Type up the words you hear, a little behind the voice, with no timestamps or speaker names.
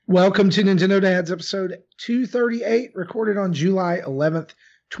Welcome to Nintendo Dads episode 238, recorded on July 11th,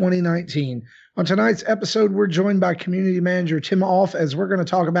 2019. On tonight's episode, we're joined by community manager Tim Off as we're going to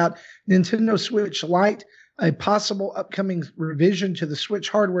talk about Nintendo Switch Lite, a possible upcoming revision to the Switch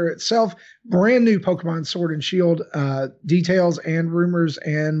hardware itself, brand new Pokemon Sword and Shield details and rumors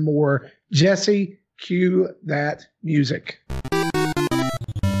and more. Jesse, cue that music.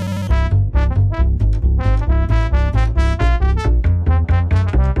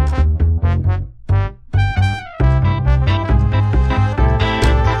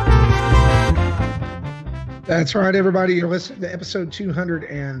 That's right, everybody. You're listening to episode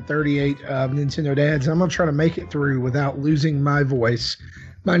 238 of Nintendo Dads. I'm going to try to make it through without losing my voice.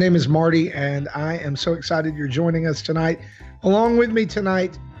 My name is Marty, and I am so excited you're joining us tonight. Along with me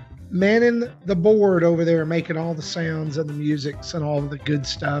tonight, manning the board over there, making all the sounds and the musics and all of the good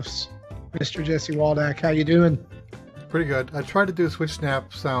stuffs, Mr. Jesse Waldack. How you doing? Pretty good. I tried to do a Switch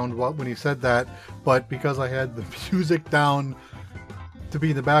Snap sound when he said that, but because I had the music down to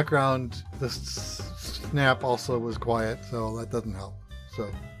be in the background, the snap also was quiet, so that doesn't help.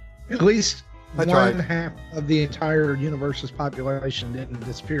 So at least one half of the entire universe's population didn't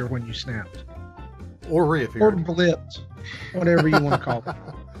disappear when you snapped. Or reappeared. Or blipped. Whatever you want to call it.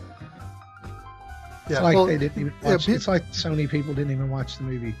 It's like they didn't even watch it's like Sony people didn't even watch the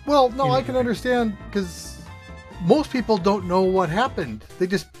movie. Well, no, I can understand, because most people don't know what happened. They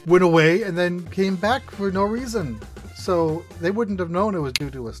just went away and then came back for no reason. So they wouldn't have known it was due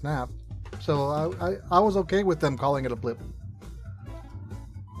to a snap. So I was okay with them calling it a blip.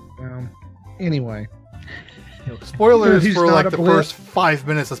 Anyway. Spoilers for like the first 5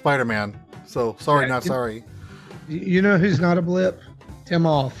 minutes of Spider-Man. So sorry, not sorry. You know who's not a blip? Tim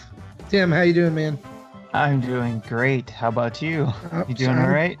Off. Tim, how you doing, man? I'm doing great. How about you? You doing all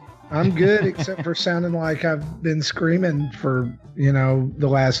right? I'm good, except for sounding like I've been screaming for, the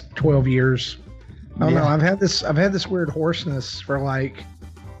last 12 years. I don't know. I've had this weird hoarseness for like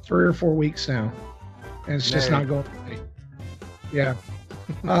 3 or 4 weeks now, and it's just not going away. Yeah.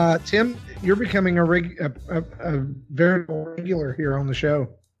 Tim, you're becoming a very regular here on the show.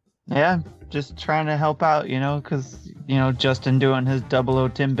 Yeah, just trying to help out, because Justin doing his 00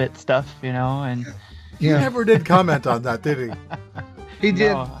 Timbit stuff, and he never did comment on that, did he? He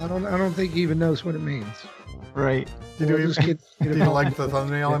did. No. I don't think he even knows what it means. Right. Did you like the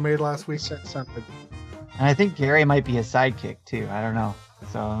thumbnail I made last week? Said something. And I think Gary might be a sidekick too. I don't know.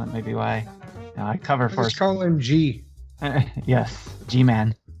 So that may be why I cover for. Let's call him G. Yes,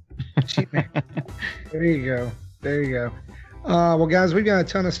 G-Man. G-Man. There you go. Well, guys, we've got a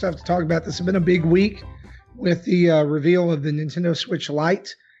ton of stuff to talk about. This has been a big week with the reveal of the Nintendo Switch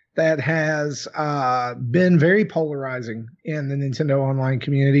Lite that has been very polarizing in the Nintendo online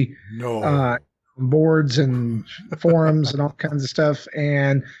community. Boards and forums and all kinds of stuff.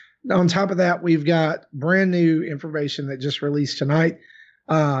 And on top of that, we've got brand new information that just released tonight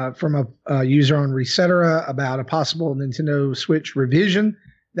from a user on Resetera about a possible Nintendo Switch revision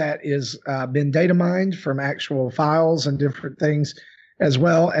that is been data mined from actual files and different things, as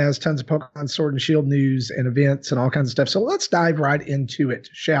well as tons of Pokemon Sword and Shield news and events and all kinds of stuff. So let's dive right into it,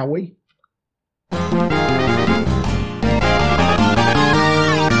 shall we?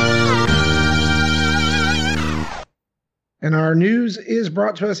 And our news is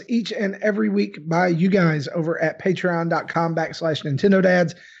brought to us each and every week by you guys over at patreon.com/Nintendo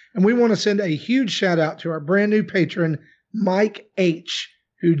Dads. And we want to send a huge shout out to our brand new patron, Mike H.,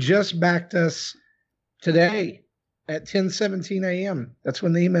 who just backed us today at 10:17 a.m. That's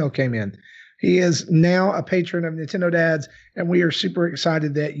when the email came in. He is now a patron of Nintendo Dads, and we are super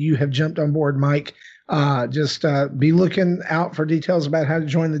excited that you have jumped on board, Mike. Just be looking out for details about how to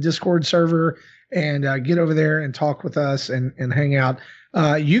join the Discord server and get over there and talk with us and hang out.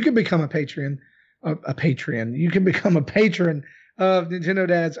 You can become a Patreon. You can become a patron of Nintendo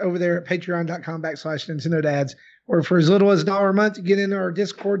Dads over there at patreon.com/Nintendo Dads, or for as little as $1 a month to get into our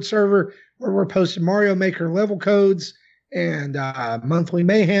Discord server where we're posting Mario Maker level codes and monthly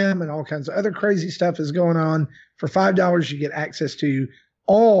mayhem and all kinds of other crazy stuff is going on. For $5, you get access to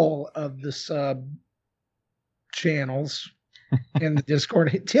all of the sub channels in the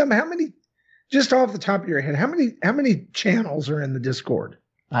Discord. Tim, how many? Just off the top of your head, how many channels are in the Discord?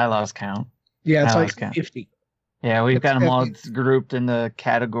 I lost count. Yeah, it's like 50. Yeah, we've got them all grouped in the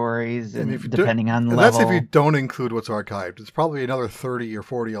categories and depending on level. That's if you don't include what's archived. It's probably another 30 or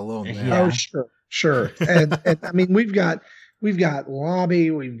 40 alone. Yeah. Oh, sure. And I mean, we've got lobby,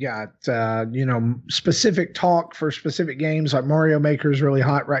 we've got specific talk for specific games, like Mario Maker is really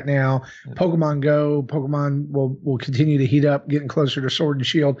hot right now. Pokemon Go, Pokemon will continue to heat up, getting closer to Sword and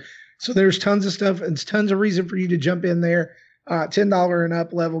Shield. So there's tons of stuff and tons of reason for you to jump in there. $10 and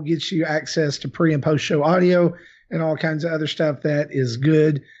up level gets you access to pre and post show audio and all kinds of other stuff that is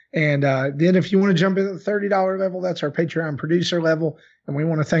good. And then if you want to jump in at the $30 level, that's our Patreon producer level. And we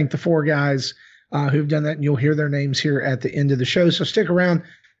want to thank the 4 guys who've done that. And you'll hear their names here at the end of the show. So stick around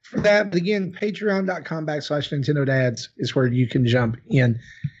for that. But again, patreon.com/Nintendo Dads is where you can jump in.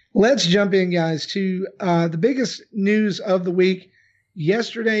 Let's jump in, guys, to the biggest news of the week.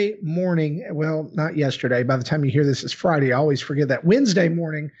 Yesterday morning, well, not yesterday. By the time you hear this, it's Friday. I always forget that. Wednesday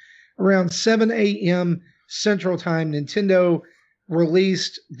morning, around 7 a.m. Central Time, Nintendo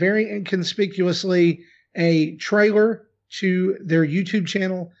released very inconspicuously a trailer to their YouTube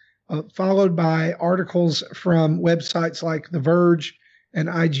channel, followed by articles from websites like The Verge and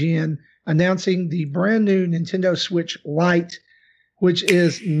IGN announcing the brand new Nintendo Switch Lite, which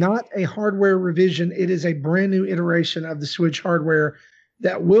is not a hardware revision. It is a brand new iteration of the Switch hardware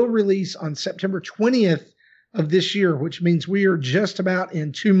that will release on September 20th of this year, which means we are just about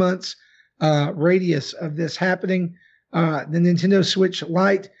in 2 months radius of this happening. The Nintendo Switch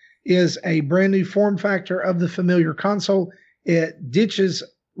Lite is a brand new form factor of the familiar console. It ditches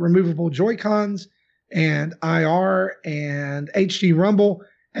removable Joy-Cons and IR and HD Rumble,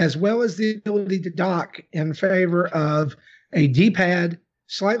 as well as the ability to dock in favor of a D-pad,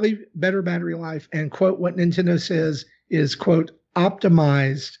 slightly better battery life, and, quote, what Nintendo says is, quote,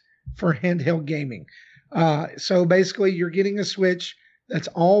 optimized for handheld gaming. So basically, you're getting a Switch that's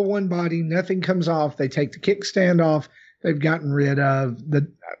all one body. Nothing comes off. They take the kickstand off. They've gotten rid of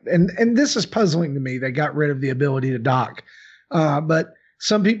and this is puzzling to me. They got rid of the ability to dock. But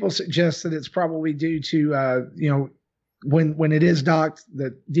some people suggest that it's probably due to, when it is docked,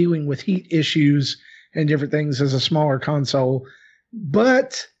 that dealing with heat issues and different things as a smaller console.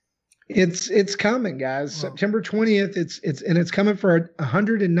 But it's coming, guys. Well, September 20th. It's coming for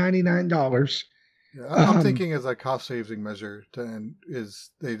 $199. Yeah, I'm thinking as a cost-saving measure, some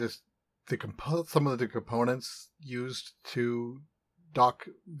of the components used to dock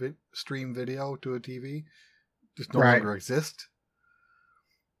stream video to a TV just no longer exist.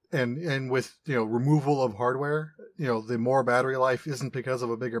 And with removal of hardware, the more battery life isn't because of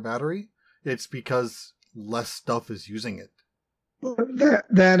a bigger battery. It's because less stuff is using it.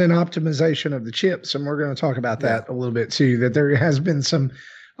 That and optimization of the chips, and we're going to talk about that a little bit too, that there has been some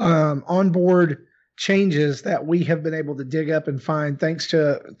onboard changes that we have been able to dig up and find thanks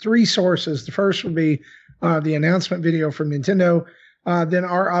to 3 sources. The first would be the announcement video from Nintendo, then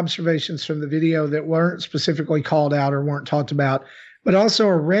our observations from the video that weren't specifically called out or weren't talked about, but also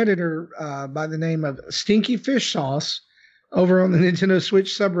a Redditor by the name of Stinky Fish Sauce over on the Nintendo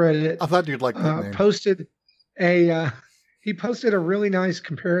Switch subreddit. I thought you'd like that name. He posted a really nice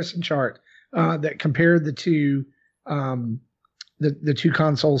comparison chart that compared the two the two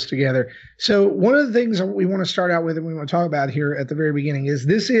consoles together. So one of the things that we want to start out with and we want to talk about here at the very beginning is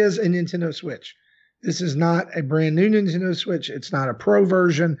this is a Nintendo Switch. This is not a brand new Nintendo Switch. It's not a pro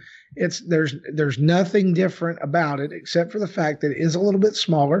version. There's nothing different about it except for the fact that it is a little bit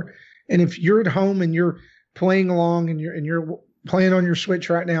smaller. And if you're at home and you're playing along and you're playing on your Switch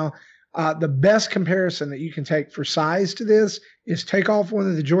right now, the best comparison that you can take for size to this is take off one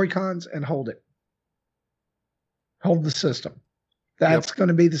of the Joy-Cons and hold it. Hold the system. That's going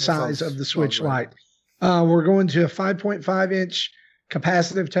to be the size of the Switch Lite. We're going to a 5.5-inch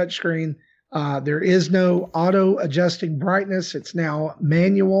capacitive touchscreen. There is no auto adjusting brightness. It's now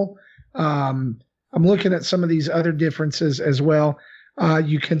manual. I'm looking at some of these other differences as well.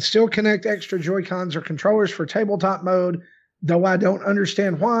 You can still connect extra Joy-Cons or controllers for tabletop mode, though I don't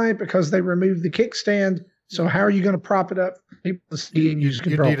understand why, because they removed the kickstand. So how are you going to prop it up for people to see and use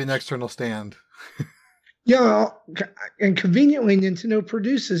controllers? You need an external stand. Yeah, and conveniently, Nintendo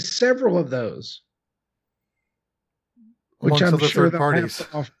produces several of those. Which I'm sure third parties.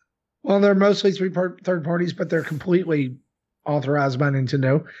 Well, they're mostly third parties, but they're completely authorized by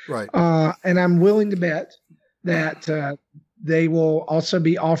Nintendo. Right. And I'm willing to bet that they will also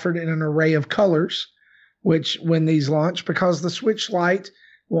be offered in an array of colors, which when these launch, because the Switch Lite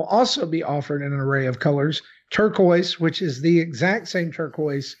will also be offered in an array of colors. Turquoise, which is the exact same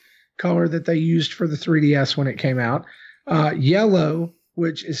turquoise color that they used for the 3DS when it came out. Yellow,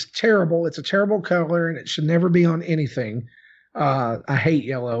 which is terrible. It's a terrible color, and it should never be on anything. I hate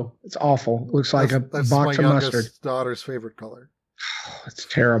yellow. It's awful. It looks like that's box of mustard. That's my daughter's favorite color. Oh, it's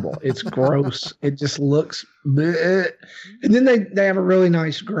terrible. It's gross. It just looks bleh. And then they have a really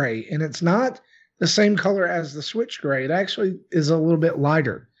nice gray, and it's not the same color as the Switch gray. It actually is a little bit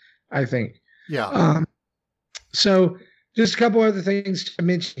lighter, I think. Yeah. So just a couple other things to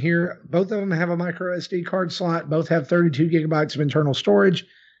mention here. Both of them have a micro SD card slot. Both have 32 gigabytes of internal storage.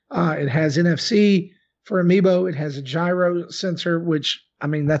 It has NFC. For Amiibo, it has a gyro sensor, which, I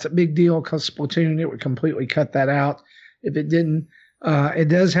mean, that's a big deal because Splatoon, it would completely cut that out if it didn't. It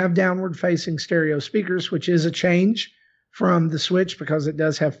does have downward-facing stereo speakers, which is a change from the Switch because it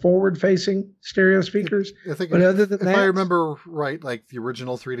does have forward-facing stereo speakers. I think but other than if that, I remember right, like the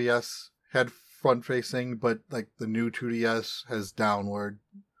original 3DS had front-facing, but like the new 2DS has downward.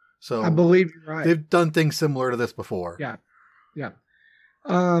 So I believe you're right. They've done things similar to this before. Yeah.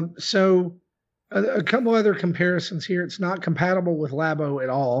 So a couple other comparisons here. It's not compatible with Labo at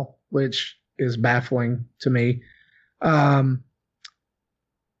all, which is baffling to me.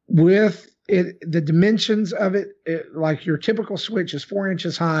 With it, the dimensions of it, like your typical Switch is 4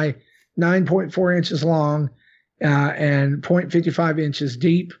 inches high, 9.4 inches long, and 0.55 inches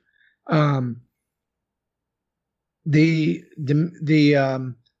deep. The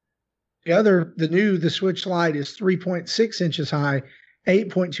Switch Lite is 3.6 inches high,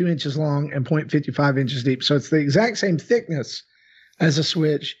 8.2 inches long, and 0.55 inches deep. So it's the exact same thickness as a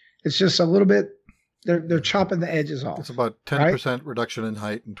Switch. It's just a little bit, they're chopping the edges off. It's about 10% reduction in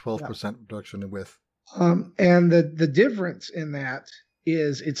height and 12% reduction in width. And the difference in that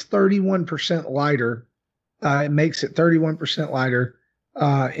is it's 31% lighter. It makes it 31% lighter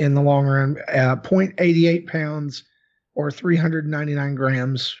in the long run. 0.88 pounds or 399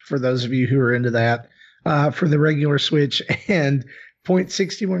 grams for those of you who are into that for the regular Switch, and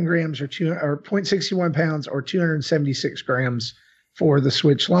 0.61 grams or 0.61 pounds or 276 grams for the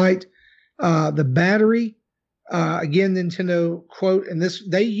Switch Lite. The battery, again, Nintendo quote, and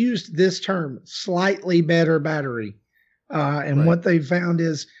they used this term, slightly better battery. What they found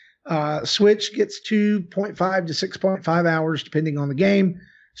is Switch gets 2.5 to 6.5 hours depending on the game.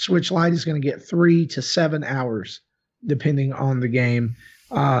 Switch Lite is going to get 3 to 7 hours depending on the game.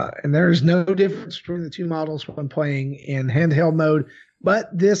 And there is no difference between the two models when playing in handheld mode.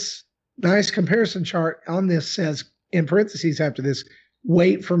 But this nice comparison chart on this says, in parentheses after this,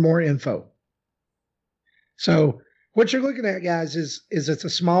 wait for more info. So what you're looking at, guys, is it's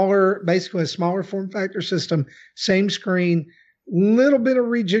basically a smaller form factor system, same screen, little bit of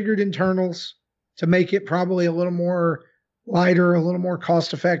rejiggered internals to make it probably a little more lighter, a little more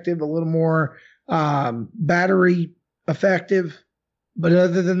cost effective, a little more battery effective. But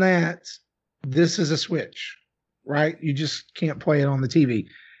other than that, this is a Switch, right? You just can't play it on the TV.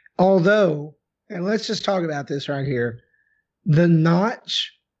 Although, and let's just talk about this right here.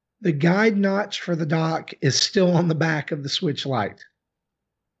 The guide notch for the dock is still on the back of the Switch Lite.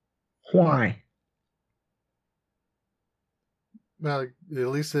 Why? Well, at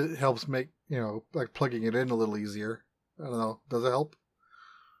least it helps make, like plugging it in a little easier. I don't know. Does it help?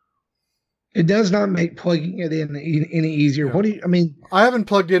 It does not make plugging it in any easier. Yeah. What do you, I mean? I haven't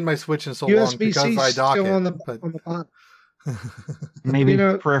plugged in my Switch in so long because I dock still it. On the bottom. Maybe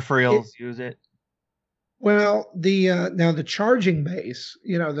peripherals use it. Well, now the charging base,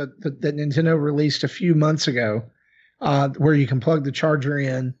 that Nintendo released a few months ago, where you can plug the charger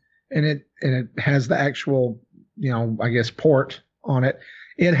in and it has the actual, I guess port on it.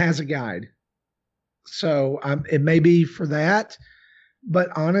 It has a guide, so it may be for that, but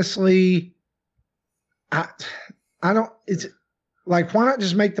honestly, I don't. It's like, why not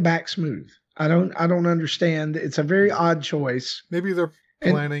just make the back smooth? I don't understand. It's a very odd choice. Maybe they're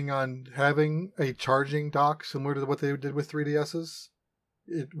planning on having a charging dock similar to what they did with 3DSs.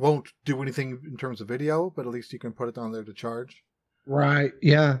 It won't do anything in terms of video, but at least you can put it on there to charge. Right.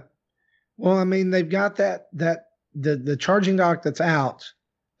 Yeah. Well, I mean, they've got the charging dock that's out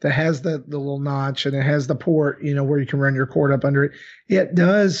that has the little notch and it has the port, where you can run your cord up under it. It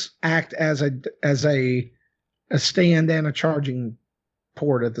does act as a stand and a charging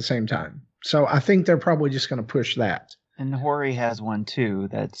port at the same time. So I think they're probably just going to push that. And Hori has one too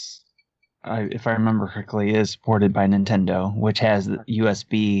that's, if I remember correctly, is supported by Nintendo, which has the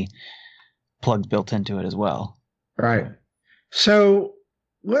USB plugs built into it as well. Right. So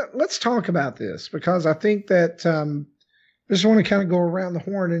let's talk about this, because I think that I just want to kind of go around the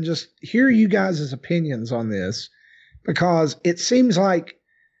horn and just hear you guys' opinions on this, because it seems like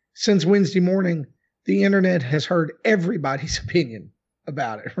since Wednesday morning, the internet has heard everybody's opinion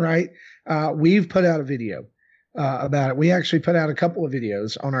about it, right? We've put out a video about it. We actually put out a couple of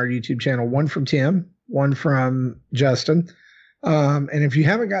videos on our YouTube channel, one from Tim, one from Justin. And if you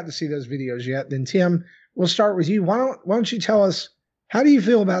haven't got to see those videos yet, then Tim, we'll start with you. Why don't you tell us, how do you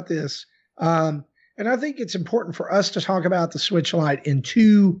feel about this? And I think it's important for us to talk about the Switch Lite in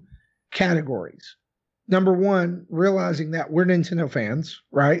two categories. Number one, realizing that we're Nintendo fans,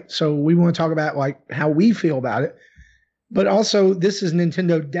 right? So we want to talk about like how we feel about it, but also this is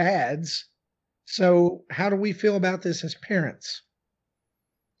Nintendo dads. So how do we feel about this as parents?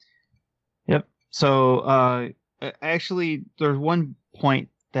 Yep. So actually, there's one point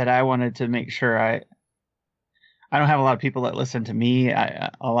that I wanted to make sure I don't have a lot of people that listen to me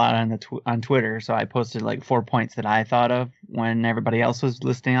a lot on on Twitter, so I posted like 4 points that I thought of when everybody else was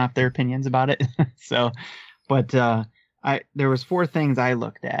listing off their opinions about it. But there was 4 things I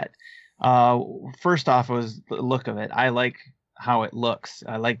looked at. First off was the look of it. I like how it looks.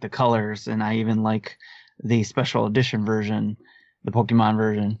 I like the colors, and I even like the special edition version, the Pokemon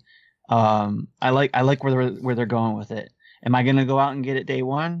version. I like where they're going with it. Am I gonna go out and get it day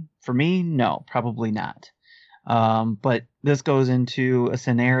one? For me, no, probably not. But this goes into a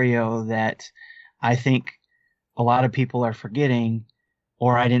scenario that I think a lot of people are forgetting,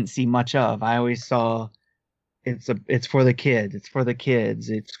 or I didn't see much of. I always saw it's for the kids. It's for the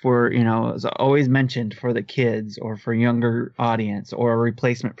kids. It's for, it's always mentioned for the kids or for younger audience or a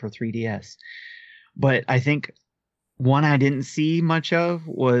replacement for 3DS. But I think one I didn't see much of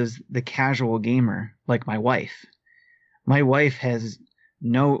was the casual gamer, like my wife. My wife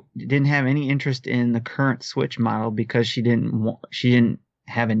didn't have any interest in the current Switch model because she didn't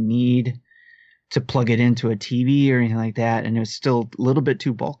have a need to plug it into a TV or anything like that, and it was still a little bit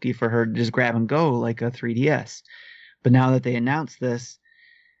too bulky for her to just grab and go like a 3DS. But now that they announced this,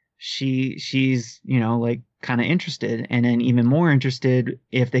 she's like kind of interested, and then even more interested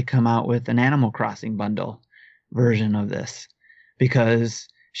if they come out with an Animal Crossing bundle version of this, because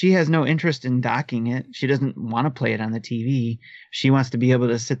she has no interest in docking it. She doesn't want to play it on the TV. She wants to be able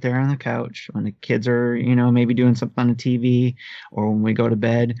to sit there on the couch when the kids are, maybe doing something on the TV, or when we go to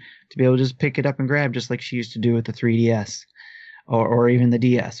bed, to be able to just pick it up and grab, just like she used to do with the 3DS or even the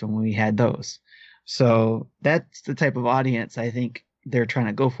DS when we had those. So that's the type of audience I think they're trying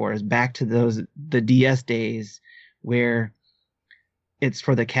to go for, is back to the DS days where it's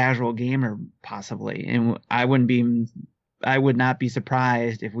for the casual gamer possibly. And I would not be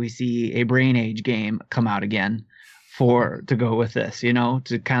surprised if we see a Brain Age game come out again to go with this,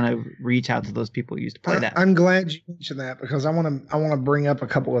 to kind of reach out to those people who used to play that. I'm glad you mentioned that, because I want to bring up a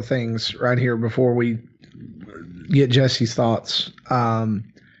couple of things right here before we get Jesse's thoughts.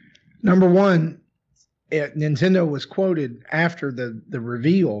 Number one, Nintendo was quoted after the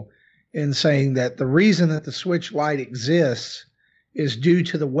reveal in saying that the reason that the Switch Lite exists is due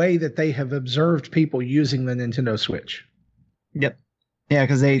to the way that they have observed people using the Nintendo Switch. Yep. Yeah,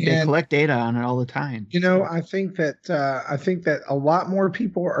 because they collect data on it all the time. I think that a lot more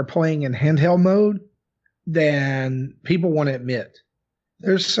people are playing in handheld mode than people want to admit.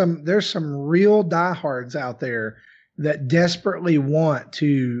 There's some real diehards out there that desperately want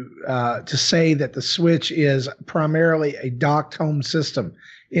to say that the Switch is primarily a docked home system,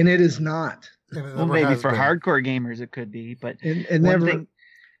 and it is not. Well, maybe for hardcore gamers it could be, but one thing,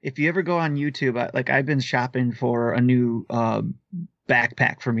 if you ever go on YouTube, I've been shopping for a new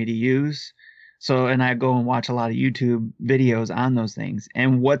backpack for me to use. And I go and watch a lot of YouTube videos on those things.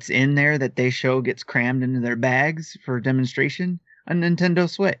 And what's in there that they show gets crammed into their bags for demonstration? A Nintendo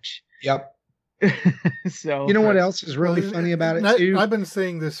Switch. Yep. So what else is really funny about it too? I've been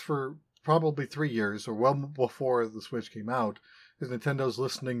saying this for probably 3 years, or well before the Switch came out, is Nintendo's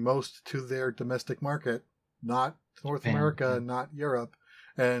listening most to their domestic market, not North America, not Europe.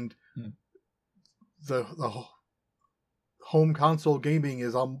 And the home console gaming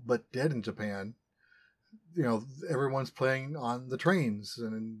is all but dead in Japan. Everyone's playing on the trains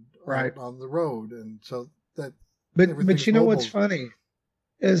and right on the road, and so that. But what's funny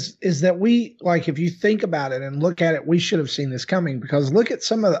is that we, like, if you think about it and look at it, we should have seen this coming, because look at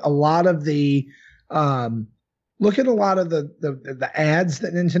a lot of the ads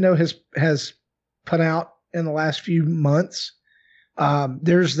that Nintendo has put out in the last few months.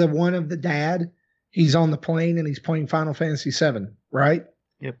 There's the one of the dad. He's on the plane and he's playing Final Fantasy VII, right?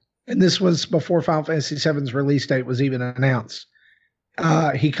 Yep. And this was before Final Fantasy VII's release date was even announced.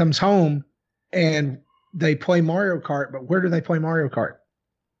 He comes home and they play Mario Kart, but where do they play Mario Kart?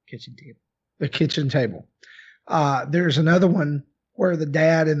 Kitchen table. The kitchen table. There's another one where the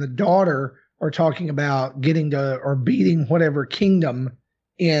dad and the daughter are talking about getting to or beating whatever kingdom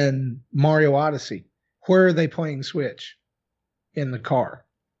in Mario Odyssey. Where are they playing Switch? In the car.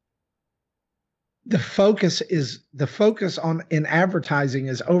 The focus in advertising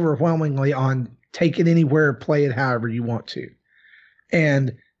is overwhelmingly on take it anywhere, play it however you want to.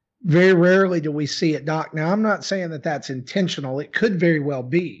 And very rarely do we see it docked. Now, I'm not saying that that's intentional. It could very well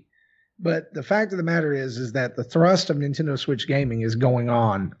be. But the fact of the matter is that the thrust of Nintendo Switch gaming is going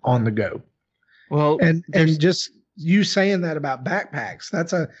on the go. Well, and just you saying that about backpacks,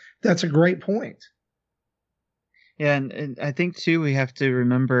 that's a great point. Yeah, and I think too we have to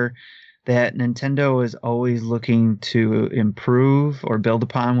remember that Nintendo is always looking to improve or build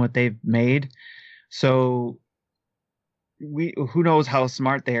upon what they've made. So who knows how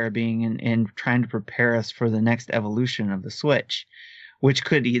smart they are being in trying to prepare us for the next evolution of the Switch, which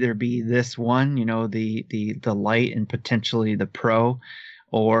could either be this one, the Lite and potentially the Pro,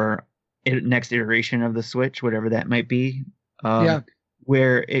 or next iteration of the Switch, whatever that might be.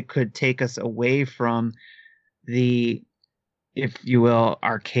 Where it could take us away from the, if you will,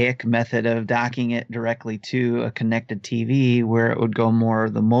 archaic method of docking it directly to a connected TV, where it would go more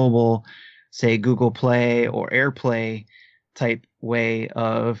the mobile, say Google Play or AirPlay type way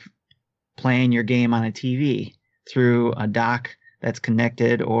of playing your game on a TV through a dock that's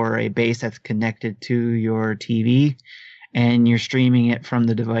connected or a base that's connected to your TV, and you're streaming it from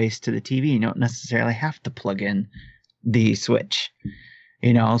the device to the TV. You don't necessarily have to plug in the Switch,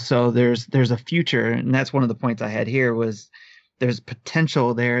 so there's a future. And that's one of the points I had here, was there's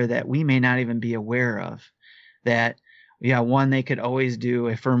potential there that we may not even be aware of. That, one, they could always do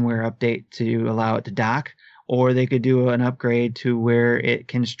a firmware update to allow it to dock, or they could do an upgrade to where it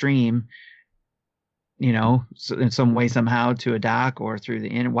can stream, in some way, somehow, to a dock or through the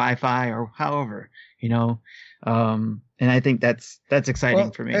Wi-Fi or however, and I think that's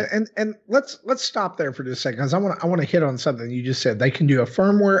exciting for me. And let's stop there for just a second, because I want to hit on something you just said. They can do a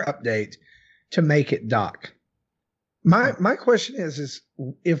firmware update to make it dock. My question is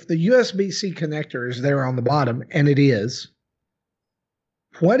if the USB-C connector is there on the bottom, and it is,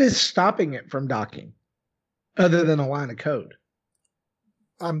 what is stopping it from docking other than a line of code?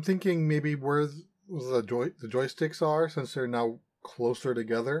 I'm thinking maybe where the joysticks are, since they're now closer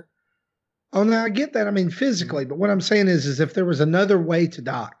together. Oh, no, I get that. I mean, physically, but what I'm saying is if there was another way to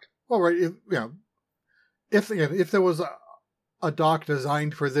dock. Well, right. If there was a dock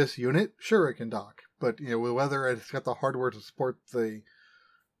designed for this unit, sure, it can dock. But whether it's got the hardware to support the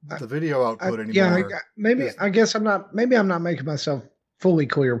video output anymore. I guess I'm not making myself fully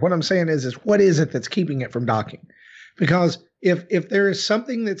clear. What I'm saying is what is it that's keeping it from docking? Because if there is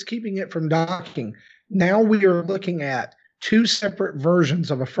something that's keeping it from docking, now we are looking at two separate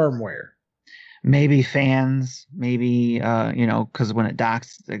versions of a firmware. Maybe fans, because when it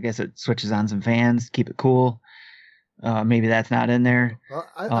docks, I guess it switches on some fans, keep it cool. Maybe that's not in there. Well,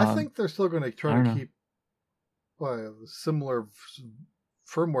 I think they're still going to try to keep a similar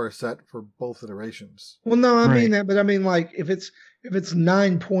firmware set for both iterations. Well, no, I mean that, but I mean, like, if it's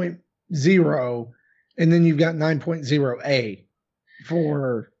 9.0 and then you've got 9.0A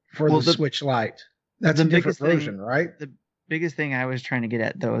for the Switch Lite, that's a different version, right? The biggest thing I was trying to get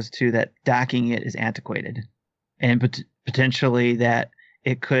at, though, is too that docking it is antiquated, and potentially that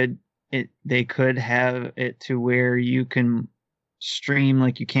they could have it to where you can stream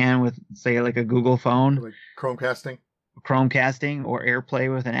like you can with, say, like a Google phone, like Chromecasting or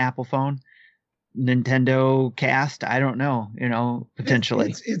AirPlay with an Apple phone, Nintendo Cast. I don't know,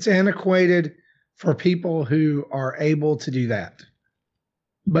 potentially it's antiquated for people who are able to do that,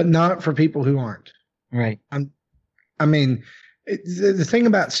 but not for people who aren't. Right. I mean, the thing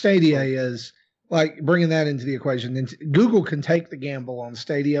about Stadia is, like, bringing that into the equation, then Google can take the gamble on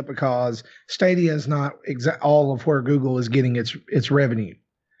Stadia, because Stadia is not all of where Google is getting its revenue.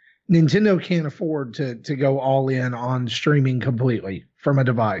 Nintendo can't afford to go all in on streaming completely from a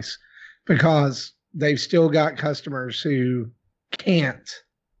device, because they've still got customers who can't.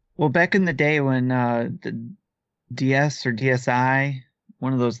 Well, back in the day when the DS or DSi,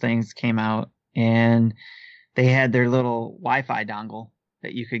 one of those things came out, and they had their little Wi-Fi dongle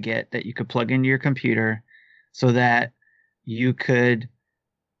that you could get, that you could plug into your computer so that you could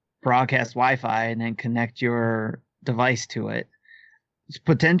broadcast Wi-Fi and then connect your device to it. It's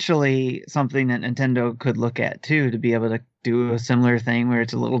potentially something that Nintendo could look at too, to be able to do a similar thing where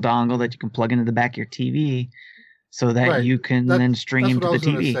it's a little dongle that you can plug into the back of your TV so that you can then stream to the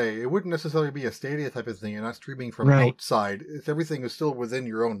TV. Say. It wouldn't necessarily be a Stadia type of thing. You're not streaming from outside. Everything is still within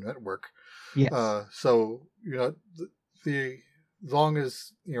your own network. Yes. So, as long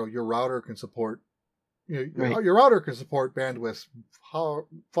as your router can support, your router can support bandwidth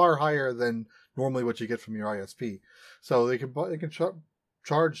far higher than normally what you get from your ISP. So they can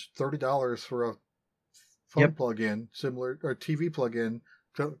charge $30 for a phone plug-in, similar, or TV plug-in,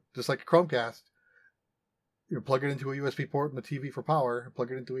 just like a Chromecast. You plug it into a USB port in the TV for power,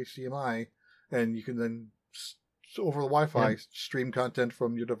 plug it into HDMI, and you can then over the Wi-Fi stream content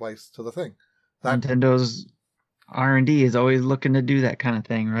from your device to the thing. Nintendo's R&D is always looking to do that kind of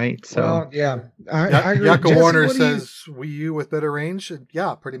thing, right? So I agree. Yaka Warner says Wii U with better range.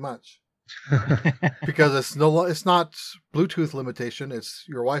 Yeah, pretty much. Because it's not Bluetooth limitation, it's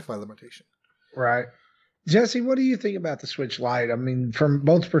your Wi-Fi limitation. Right. Jesse, what do you think about the Switch Lite? I mean, from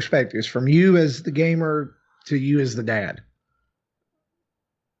both perspectives, from you as the gamer to you as the dad.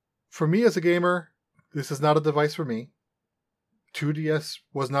 For me as a gamer, This is not a device for me. 2DS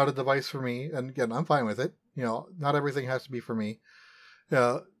was not a device for me, and again, I'm fine with it. Not everything has to be for me.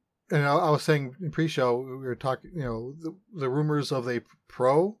 And I was saying in pre-show, we were talking, the rumors of a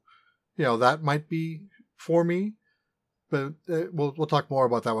Pro, that might be for me, but we'll talk more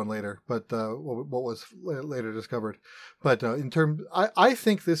about that one later. But what was later discovered. But I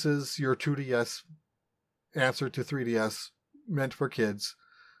think this is your 2DS answer to 3DS, meant for kids.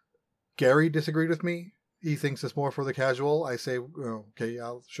 Gary disagreed with me. He thinks it's more for the casual. I say, okay,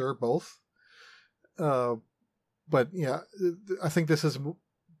 yeah, sure, both. But yeah, I think this is.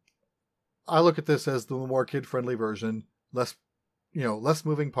 I look at this as the more kid-friendly version. Less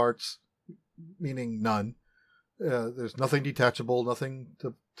moving parts, meaning none. There's nothing detachable, nothing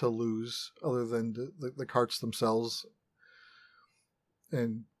to lose other than the carts themselves.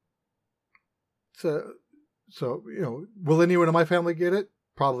 And so will anyone in my family get it?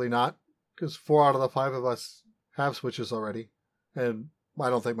 Probably not, because 4 out of the 5 of us have Switches already, and I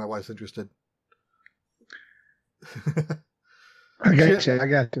don't think my wife's interested. I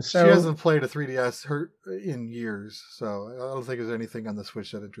got you. So, she hasn't played a 3DS in years, so I don't think there's anything on the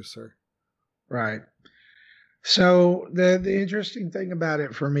Switch that interests her. Right. So the interesting thing about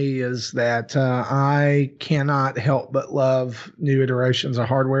it for me is that I cannot help but love new iterations of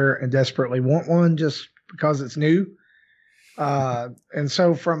hardware and desperately want one just because it's new. And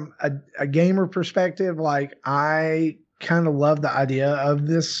so from a gamer perspective, like, I kind of love the idea of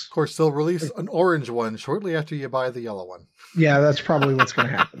this. Of course, they'll release an orange one shortly after you buy the yellow one. Yeah, that's probably what's going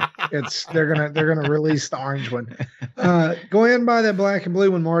to happen. They're gonna release the orange one. Go ahead and buy that black and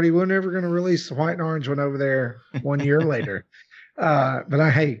blue one, Marty. We're never going to release the white and orange one over there 1 year later.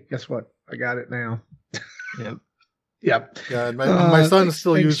 But hey, guess what? I got it now. Yep. Yeah, and my son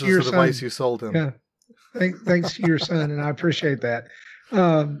still uses the device you sold him. Yeah. Thanks to your son, and I appreciate that.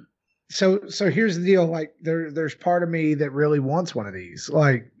 So here's the deal. Like, there's part of me that really wants one of these.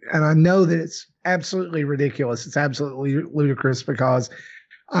 Like, and I know that it's absolutely ridiculous. It's absolutely ludicrous because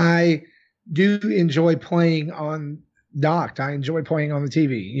I do enjoy playing on docked. I enjoy playing on the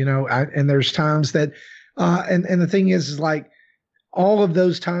TV, and there's times that, and the thing is like, all of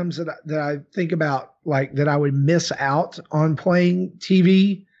those times that I think about, like, that I would miss out on playing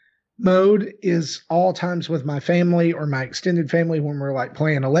TV mode is all times with my family or my extended family when we're like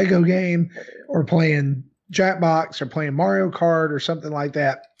playing a Lego game or playing Jackbox or playing Mario Kart or something like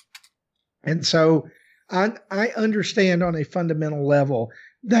that. And so I understand on a fundamental level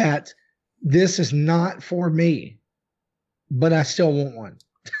that this is not for me, but I still want one.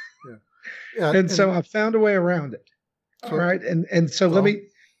 Yeah, and so I found a way around it. All right. And so let me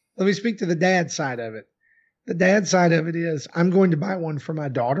speak to the dad side of it. The dad side of it is I'm going to buy one for my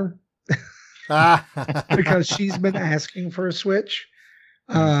daughter. Because she's been asking for a Switch.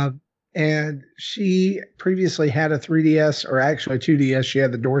 And she previously had a 3DS, or actually a 2DS. She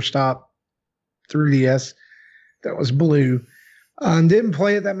had the doorstop 3DS that was blue. Didn't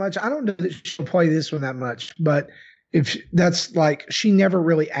play it that much. I don't know that she'll play this one that much, but that's like, she never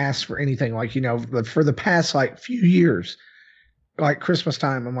really asked for anything. Like, for the past like few years, like Christmas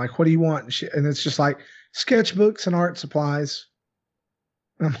time, I'm like, what do you want? And it's just like sketchbooks and art supplies.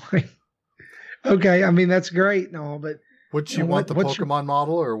 I'm like, okay, I mean, that's great and all, but would she want the Pokemon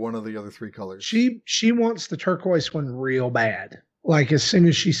model or one of the other 3 colors? She wants the turquoise one real bad. Like, as soon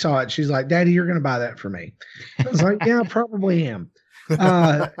as she saw it, she's like, Daddy, you're going to buy that for me. I was like, yeah, I probably am.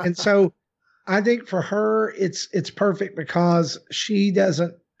 And so I think for her, it's perfect because she's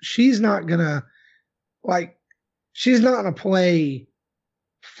not going to play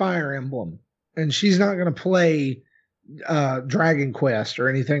Fire Emblem, and she's not going to play Dragon Quest or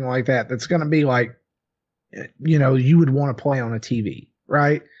anything like that. That's going to be like, you would want to play on a TV,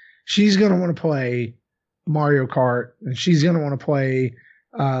 right? She's going to want to play Mario Kart, and she's going to want to play,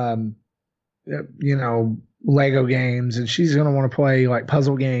 Lego games, and she's going to want to play like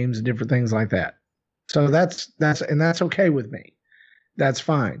puzzle games and different things like that. So that's okay with me. That's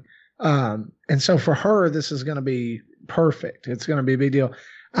fine. And so for her, this is going to be perfect. It's going to be a big deal.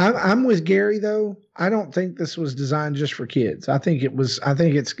 I'm with Gary though. I don't think this was designed just for kids. I think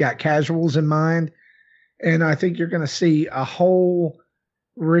it's got casuals in mind. And I think you're going to see a whole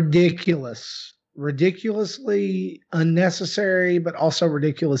ridiculously unnecessary, but also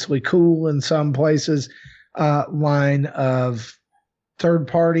ridiculously cool in some places, line of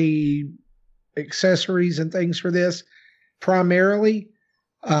third-party accessories and things for this. Primarily,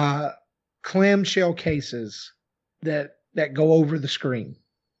 clamshell cases that go over the screen.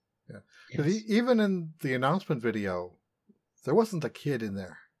 Yeah, yes. Even in the announcement video, there wasn't a kid in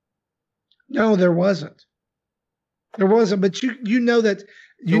there. No, there wasn't. There wasn't, but you know that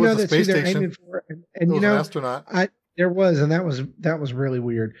There was a that's who space they're station. aiming for, and It you was know an astronaut. there was, and that was really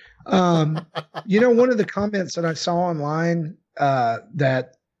weird. One of the comments that I saw online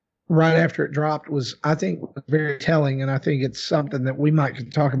that right after it dropped was, I think, very telling, and I think it's something that we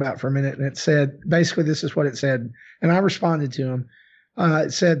might talk about for a minute. And it said, basically, this is what it said, and I responded to him.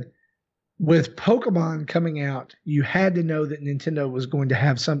 It said, with Pokemon coming out, you had to know that Nintendo was going to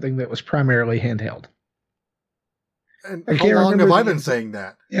have something that was primarily handheld. And I how can't long remember have I the been exact- saying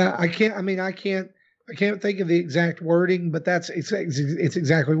that? Yeah, I can't think of the exact wording, but it's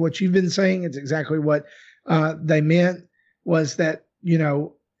exactly what you've been saying. It's exactly what they meant, was that,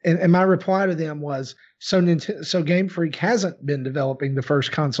 and my reply to them was, so Game Freak hasn't been developing the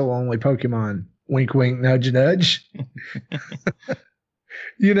first console only Pokemon. Wink, wink, nudge, nudge.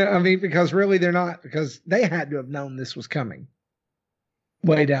 Because really they're not, because they had to have known this was coming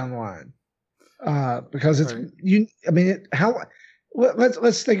way down the line. Because it's Right.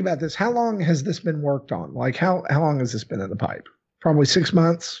 let's think about this. How long has this been worked on? Like how long has this been in the pipe? Probably 6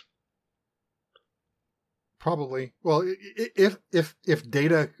 months. Probably. Well, if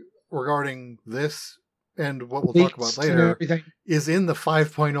data regarding this and what we'll talk Leaks about and later everything. is in the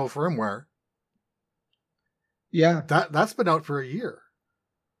 5.0 firmware, Yeah. that's been out for a year.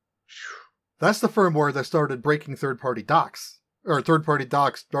 That's the firmware that started breaking third-party docks, or third-party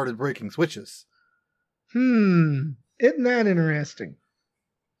docks started breaking switches. Isn't that interesting?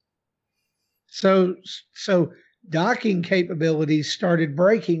 So docking capabilities started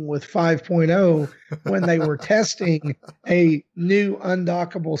breaking with 5.0 when they were testing a new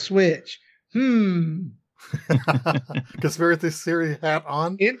undockable switch. Conspiracy theory hat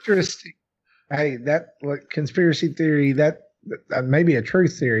on. Interesting. Hey, conspiracy theory, that may be a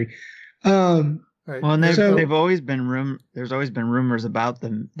truth theory. Right. Well, and So- they've always been there's always been rumors about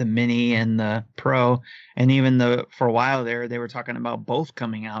the Mini and the Pro, and even for a while there, they were talking about both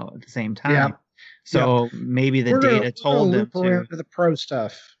coming out at the same time. Yeah. So maybe the We're gonna- data told we're gonna them loop around to. to the Pro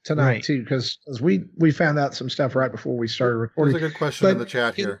stuff tonight Right. too, because we found out some stuff right before we started There's recording. a good question in But the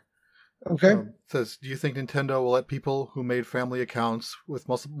chat can- here. Okay. It says, do you think Nintendo will let people who made family accounts with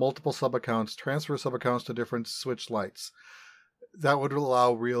multiple sub-accounts transfer sub-accounts to different Switch Lites? That would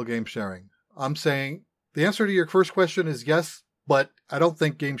allow real game sharing. I'm saying the answer to your first question is yes, but I don't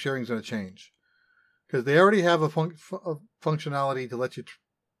think game sharing is going to change. Because they already have a functionality to let you...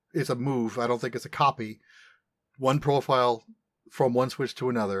 It's a move. I don't think it's a copy. One profile from one Switch to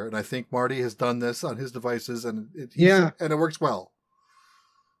another. And I think Marty has done this on his devices, and it works well.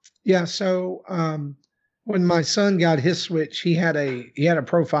 Yeah, so when my son got his Switch, he had a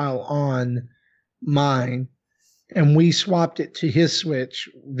profile on mine, and we swapped it to his Switch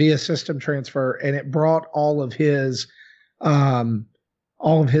via system transfer, and it brought all of his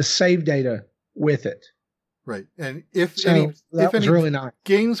save data with it. Right. And if So any really nice.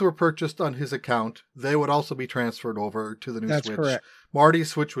 games were purchased on his account, they would also be transferred over to the new That's Switch. correct.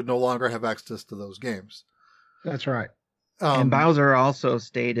 Marty's Switch would no longer have access to those games. That's right. And Bowser also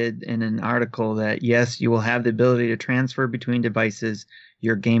stated in an article that yes, you will have the ability to transfer between devices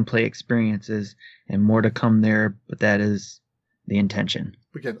your gameplay experiences, and more to come there. But that is the intention.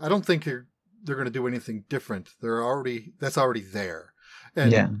 Again, I don't think they're going to do anything different. That's already there.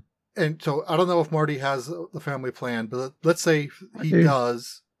 And, yeah. And so I don't know if Marty has the family plan, but let's say he do.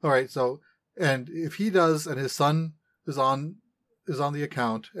 does. All right. So, and if he does, and his son is on the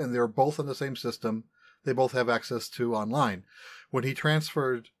account, and they're both on the same system, they both have access to online. When he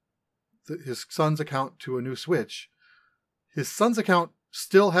transferred his son's account to a new Switch, his son's account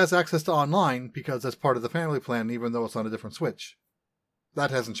still has access to online because that's part of the family plan, even though it's on a different Switch. That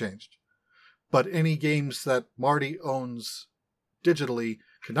hasn't changed. But any games that Marty owns digitally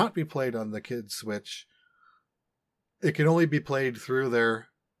cannot be played on the kid's Switch. It can only be played through their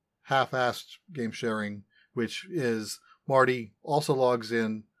half-assed game sharing, which is Marty also logs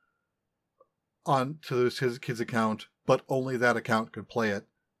in onto his kid's account, but only that account can play it.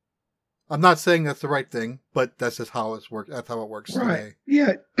 I'm not saying that's the right thing, but that's just how it's worked. That's how it works Right. today.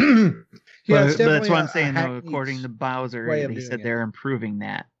 Yeah. But that's what I'm saying, though. According to the Bowser, way of they doing said it. they're improving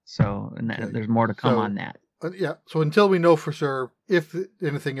that. So, and Okay. there's more to come So- on that. Yeah. So until we know for sure if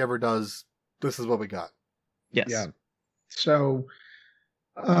anything ever does, this is what we got. Yes. Yeah. So,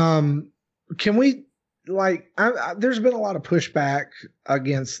 can we there's been a lot of pushback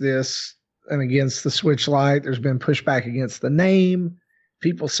against this and against the Switch Lite. There's been pushback against the name.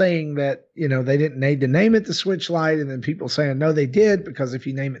 People saying that, they didn't need to name it the Switch Lite, and then people saying, no, they did, because if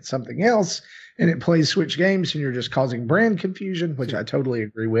you name it something else and it plays Switch games, and you're just causing brand confusion, which I totally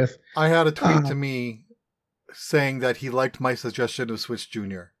agree with. I had a tweet to me saying that he liked my suggestion of Switch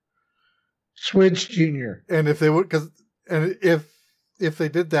Junior. Switch Junior. And if they would, if they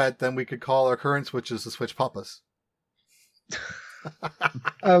did that, then we could call our current switches the Switch Papas.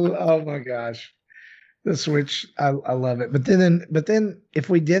 Oh my gosh. The Switch, I love it. But then if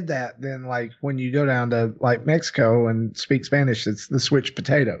we did that, then like when you go down to like Mexico and speak Spanish, it's the Switch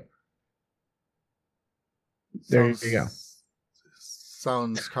Potato. There you go.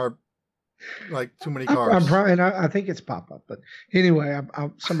 Sounds like too many I'm carbs. probably, and I think it's pop-up, but anyway,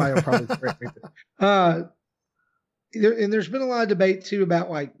 somebody will probably correct me. There's been a lot of debate too about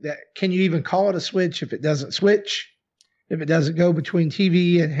like that. Can you even call it a Switch if it doesn't switch? If it doesn't go between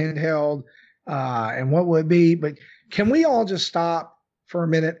TV and handheld, and what would it be? But can we all just stop for a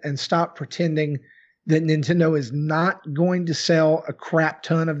minute and stop pretending that Nintendo is not going to sell a crap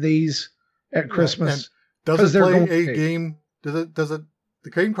ton of these at Christmas? Does it play a game? Does it? The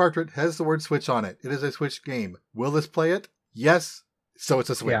game cartridge has the word Switch on it. It is a Switch game. Will this play it? Yes. So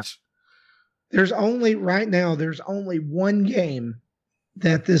it's a Switch. Yeah. There's only one game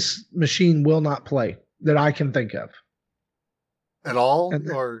that this machine will not play that I can think of. At all?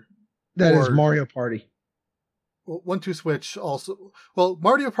 That is Mario Party. 1-2 Switch also. Well,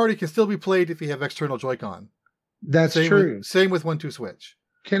 Mario Party can still be played if you have external Joy-Con. That's true. Same with 1-2 Switch.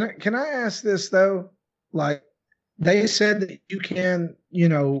 Can I ask this though? Like they said that you can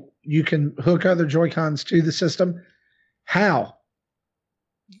hook other Joy-Cons to the system. How?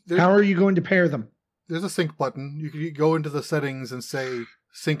 How are you going to pair them? There's a sync button. You can go into the settings and say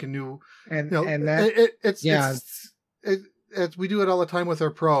sync a new. And that it's we do it all the time with our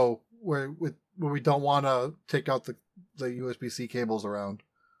Pro, where we don't want to take out the USB-C cables around.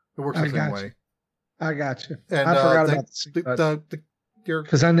 It works the same way. I got you. And I forgot about your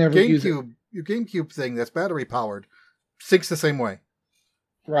because I never use it. Your GameCube thing that's battery powered syncs the same way.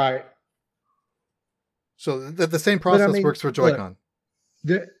 Right. So the same process works for Joy-Con.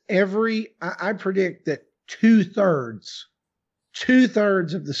 I predict that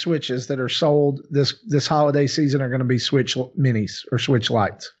 2/3 of the Switches that are sold this holiday season are going to be Switch Minis or Switch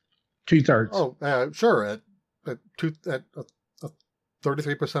Lites. 2/3. Oh, sure. At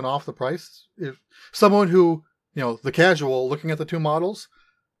 33% off the price. If someone who, the casual looking at the two models,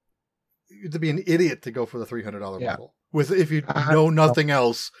 you'd be an idiot to go for the $300 model. If you know nothing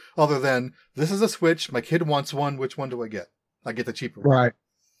else other than this is a Switch, my kid wants one, which one do I get? I get the cheaper one. Right.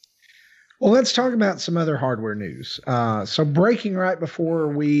 Well, let's talk about some other hardware news. So breaking right before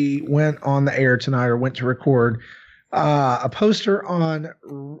we went on the air tonight or went to record, a poster on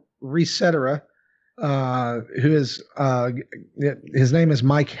Resetera, who is his name is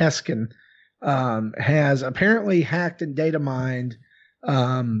Mike Heskin, has apparently hacked and data mined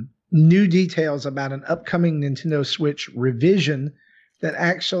new details about an upcoming Nintendo Switch revision that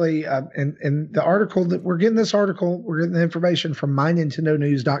actually, and the article that we're getting the information from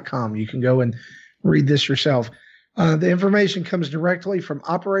mynintendonews.com. You can go and read this yourself. The information comes directly from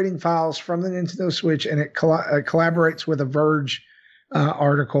operating files from the Nintendo Switch, and it collaborates with a Verge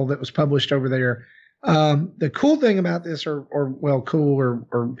article that was published over there. The cool thing about this, cool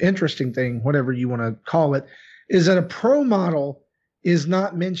or interesting thing, whatever you want to call it, is that a Pro model is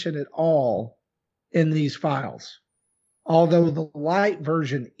not mentioned at all in these files, although the Lite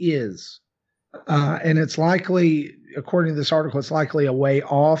version is. And it's likely, according to this article, it's likely a way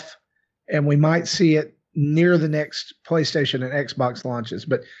off, and we might see it near the next PlayStation and Xbox launches.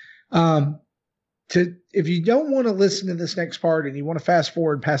 But if you don't want to listen to this next part and you want to fast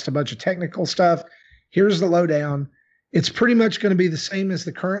forward past a bunch of technical stuff, here's the lowdown. It's pretty much going to be the same as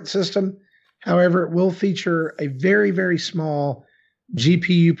the current system. However, it will feature a very, very small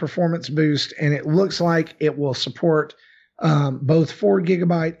GPU performance boost, and it looks like it will support both 4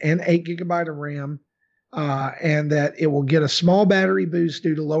 GB and 8 GB of RAM, and that it will get a small battery boost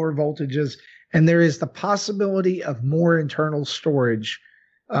due to lower voltages, and there is the possibility of more internal storage.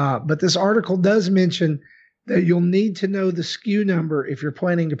 But this article does mention that you'll need to know the SKU number if you're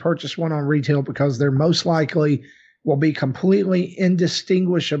planning to purchase one on retail, because they're most likely will be completely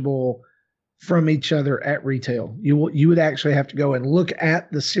indistinguishable from each other at retail. You would actually have to go and look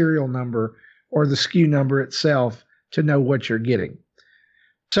at the serial number or the SKU number itself to know what you're getting.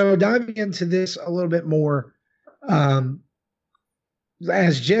 So diving into this a little bit more, as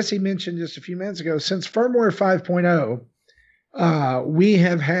Jesse mentioned just a few minutes ago, since firmware 5.0, we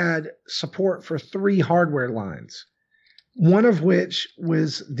have had support for 3 hardware lines, one of which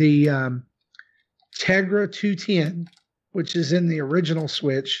was the Tegra 210, which is in the original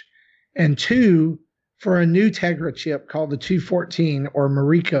Switch, and 2 for a new Tegra chip called the 214 or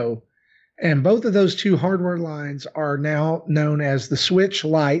Mariko. And both of those 2 hardware lines are now known as the Switch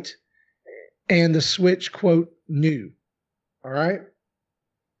Lite and the Switch, quote, New. All right.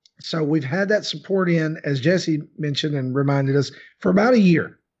 So we've had that support in, as Jesse mentioned and reminded us, for about a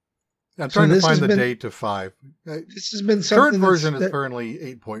year. I'm trying to find the date to 5. This has been something. Current version is currently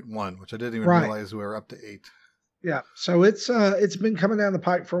 8.1, which I didn't even realize we were up to 8. Yeah, so it's been coming down the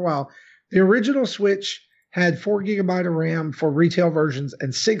pike for a while. The original Switch had 4 gigabyte of RAM for retail versions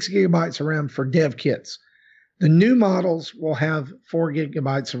and 6 gigabytes of RAM for dev kits. The new models will have 4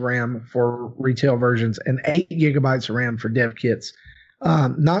 gigabytes of RAM for retail versions and 8 gigabytes of RAM for dev kits.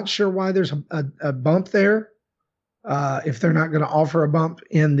 Not sure why there's a bump there. If they're not going to offer a bump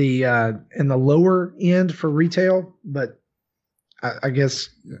in the lower end for retail, but I guess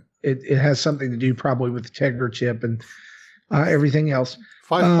it has something to do probably with the Tegra chip and everything else.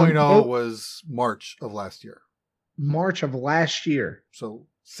 5.0 was March of last year. March of last year. So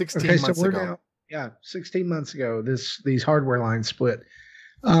 16 months ago. Now, 16 months ago, these hardware lines split.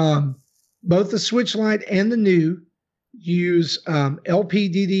 Both the Switch Lite and the new use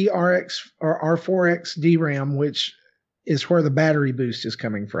LPDDR4X or R4X DRAM, which is where the battery boost is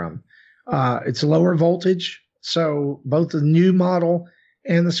coming from. It's lower voltage, so both the new model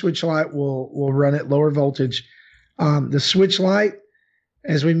and the Switch Lite will run at lower voltage. The Switch Lite,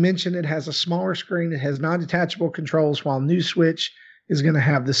 as we mentioned, it has a smaller screen. It has non-detachable controls, while new Switch is going to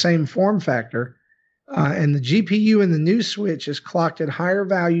have the same form factor. And the GPU in the new Switch is clocked at higher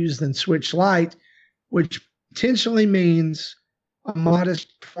values than Switch Lite, which potentially means a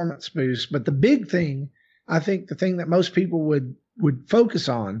modest performance boost. But the big thing, I think the thing that most people would focus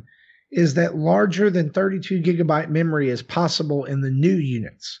on, is that larger than 32 gigabyte memory is possible in the new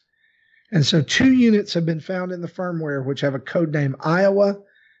units. And so 2 units have been found in the firmware, which have a code name Iowa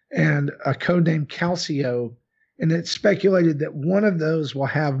and a code name Calcio. And it's speculated that one of those will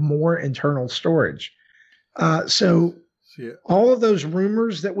have more internal storage. So all of those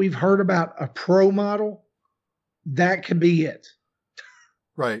rumors that we've heard about a Pro model, that could be it.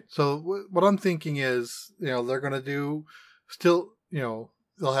 Right. So what I'm thinking is, they're going to do still, they'll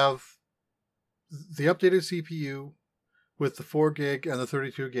have the updated CPU with the 4 gig and the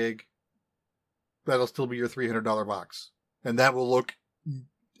 32 gig. That'll still be your $300 box. And that will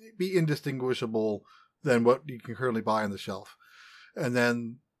be indistinguishable than what you can currently buy on the shelf. And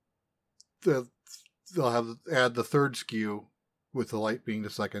then they'll add the third SKU, with the Lite being the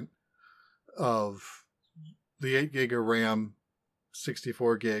second, of the 8 gig of RAM,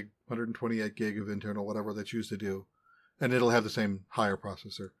 64 gig, 128 gig of internal, whatever they choose to do. And it'll have the same higher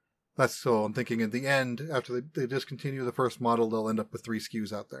processor. So I'm thinking at the end, after they discontinue the first model, they'll end up with 3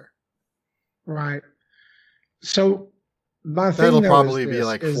 SKUs out there. Right. So my thing that'll probably be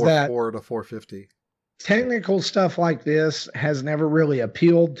like 440 to 450. Technical stuff like this has never really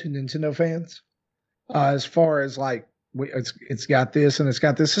appealed to Nintendo fans. As far as like it's got this and it's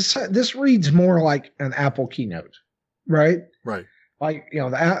got this. This reads more like an Apple keynote, right? Right. Like,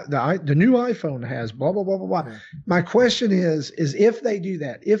 the new iPhone has blah blah blah blah blah. Yeah. My question is if they do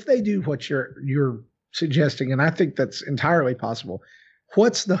that, if they do what you're suggesting, and I think that's entirely possible,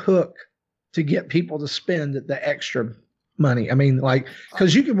 what's the hook to get people to spend the extra money? I mean, like,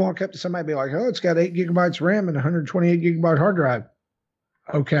 because you can walk up to somebody and be like, oh, it's got 8 gigabytes RAM and 128 gigabyte hard drive.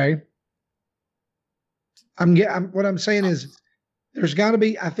 Okay. What I'm saying is there's got to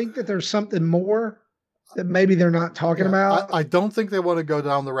be, I think that there's something more that maybe they're not talking about. I don't think they want to go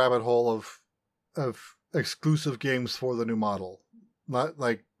down the rabbit hole of exclusive games for the new model. Not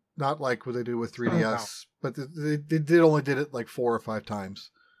like what they do with 3DS, but they only did it like 4 or 5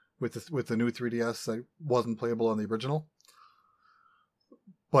 times with the new 3DS that wasn't playable on the original.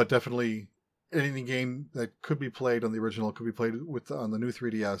 But definitely any game that could be played on the original could be played on the new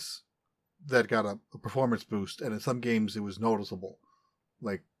 3DS that got a performance boost. And in some games it was noticeable,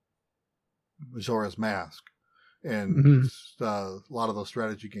 like Majora's Mask and a lot of those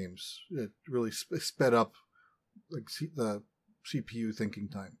strategy games. It really sped up like the CPU thinking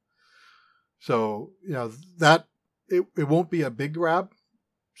time. So, that it won't be a big grab.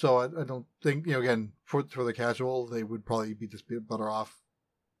 So I don't think, again, for the casual, they would probably be better off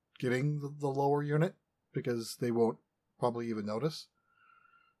getting the lower unit because they won't probably even notice.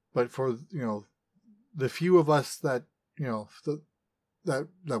 But for, the few of us that, that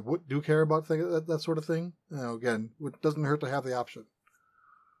do care about that sort of thing, again, it doesn't hurt to have the option.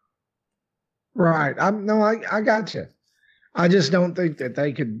 Right. I got you. I just don't think that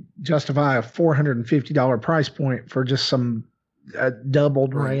they could justify a $450 price point for just some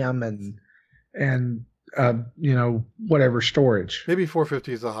doubled RAM and whatever storage. Maybe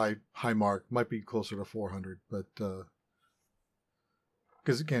 450 is a high mark. Might be closer to 400, but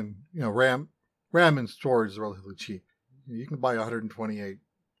because again, RAM and storage is relatively cheap. You can buy a 128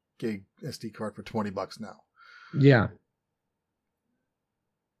 gig SD card for $20 now. Yeah.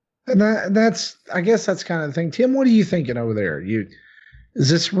 And I guess that's kind of the thing. Tim, what are you thinking over there? Is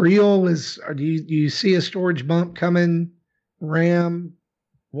this real? Or do you see a storage bump coming? RAM,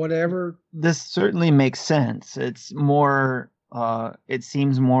 whatever. This certainly makes sense. It's more. It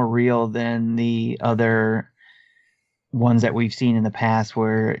seems more real than the other ones that we've seen in the past,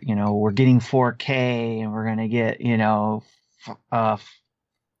 where we're getting 4K and we're gonna get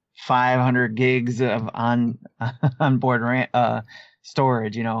 500 gigs of onboard RAM,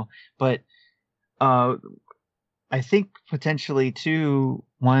 storage. But I think potentially too,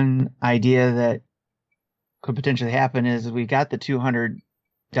 one idea that could potentially happen is we got the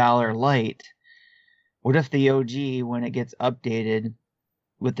 $200 light. What if the OG, when it gets updated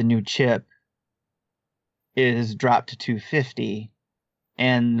with the new chip, is dropped to 250,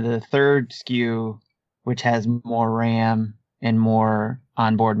 and the third SKU, which has more RAM and more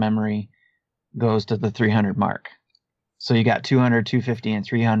onboard memory, goes to the 300 mark? So you got 200, 250, and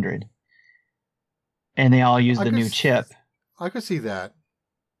 300, and they all use the new chip. I could see that.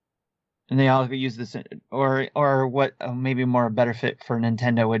 And they all use this, or what maybe more a better fit for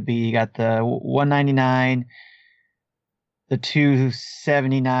Nintendo would be, you got the 199, the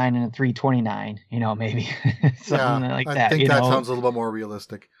 279, and the 329, maybe something like that. I think that sounds a little bit more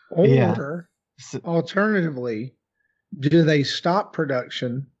realistic. Or alternatively, do they stop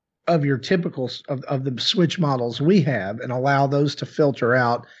production of your typical of the Switch models we have and allow those to filter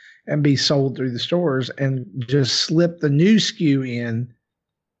out and be sold through the stores, and just slip the new SKU in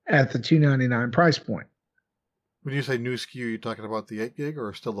at the $299 price point? When you say new SKU, you're talking about the 8 gig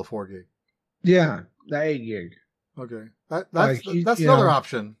or still the 4 gig? Yeah, the 8 gig. Okay, that's another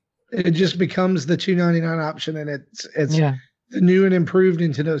option. It just becomes the $299 option, and it's the new and improved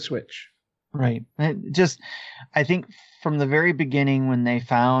Nintendo Switch. Right. I think from the very beginning, when they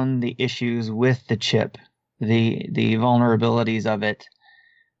found the issues with the chip, the vulnerabilities of it,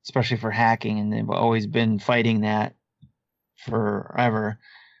 especially for hacking, and they've always been fighting that forever.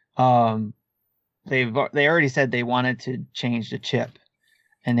 They already said they wanted to change the chip,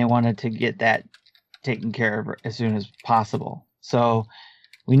 and they wanted to get that taken care of as soon as possible. So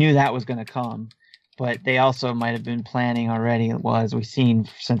we knew that was going to come, but they also might have been planning already. Well, as we've seen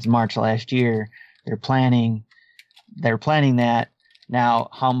since March last year, they're planning that. Now,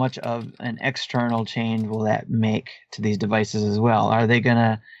 how much of an external change will that make to these devices as well? Are they going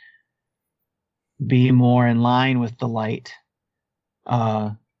to be more in line with the Lite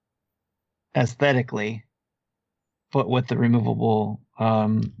aesthetically, but with the removable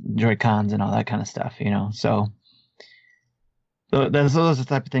Joy-Cons and all that kind of stuff, So those are the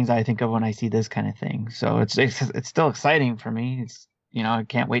type of things I think of when I see this kind of thing. So it's still exciting for me. It's I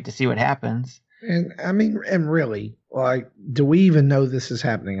can't wait to see what happens. And I mean, and really, like, do we even know this is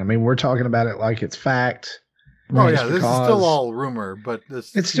happening? I mean, we're talking about it like it's fact. Oh yeah, this is still all rumor, but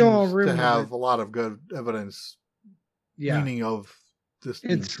it's still all rumor to have a lot of good evidence. Meaning of this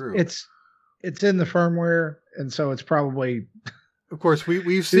being true. It's in the firmware, and so it's probably. Of course,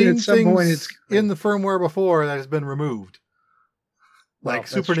 we've seen things in the firmware before that has been removed, like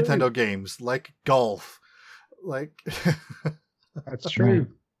Super Nintendo games, like golf, like. That's true.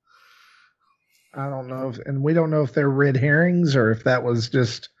 I don't know and we don't know if they're red herrings or if that was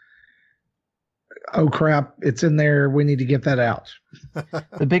just, oh crap, it's in there, we need to get that out.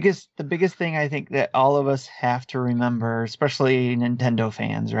 The biggest thing I think that all of us have to remember, especially Nintendo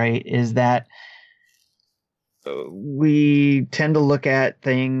fans, right, is that we tend to look at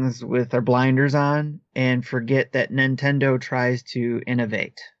things with our blinders on and forget that Nintendo tries to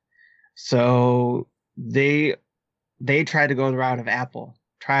innovate. So they try to go the route of Apple,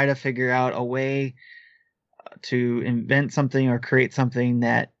 try to figure out a way to invent something or create something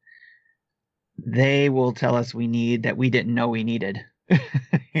that they will tell us we need that we didn't know we needed.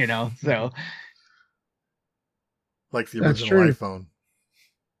 So like the original iPhone.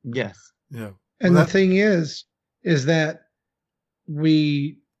 Yes. Yeah. And the thing is that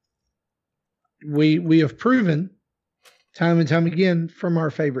we have proven time and time again from our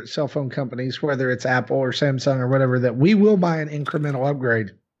favorite cell phone companies, whether it's Apple or Samsung or whatever, that we will buy an incremental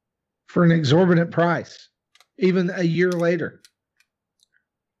upgrade for an exorbitant price, even a year later.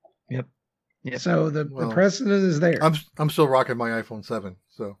 Yep. So the precedent is there. I'm still rocking my iPhone 7,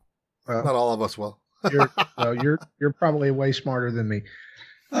 so not all of us will. You're probably way smarter than me.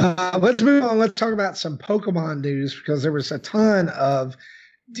 Let's move on. Let's talk about some Pokemon news, because there was a ton of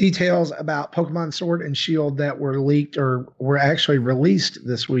details about Pokemon Sword and Shield that were leaked or were actually released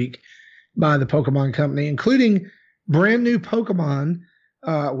this week by the Pokemon Company, including brand new Pokemon,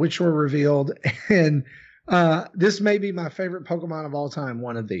 which were revealed. And This may be my favorite Pokemon of all time,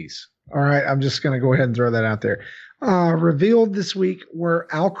 one of these. All right, I'm just going to go ahead and throw that out there. Revealed this week were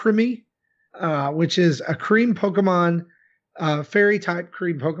Alcremie, which is a cream Pokemon, fairy type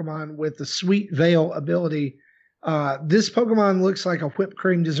cream Pokemon with the Sweet Veil ability. This Pokemon looks like a whipped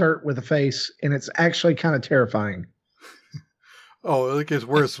cream dessert with a face, and it's actually kind of terrifying. Oh, it gets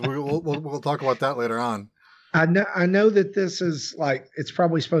worse. We'll talk about that later on. I know that this is like, it's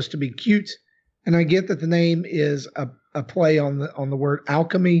probably supposed to be cute, and I get that the name is a play on the word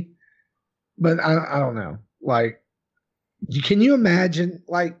alchemy, but I don't know. Like, can you imagine,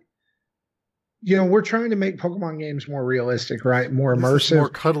 like, we're trying to make Pokemon games more realistic, right? More immersive. More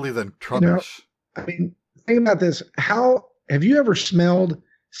cuddly than Trubbish. I mean, think about this. How have you ever smelled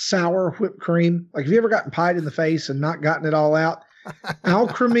sour whipped cream? Like, have you ever gotten pied in the face and not gotten it all out?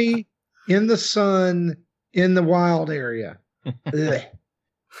 Alcremie in the sun in the wild area. Yeah,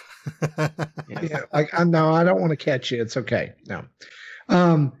 like, I don't want to catch you. It's okay. No.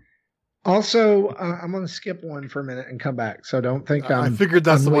 Also, I'm going to skip one for a minute and come back. So don't think I figured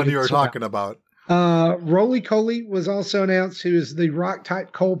that's the one you were talking about. Roly-Coly was also announced, who is the rock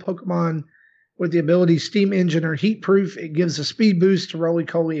type cold Pokemon with the ability Steam Engine or Heat Proof. It gives a speed boost to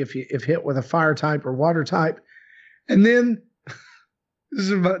Roly-Coly if hit with a fire type or water type. And then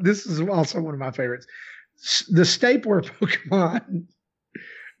this is also one of my favorites. The stapler Pokemon,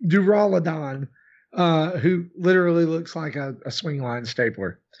 Duraludon, who literally looks like a swing line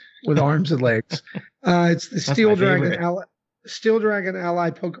stapler with arms and legs. It's the Steel Dragon Ally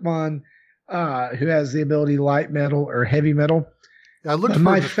Pokemon, who has the ability Light Metal or Heavy Metal. Yeah, I looked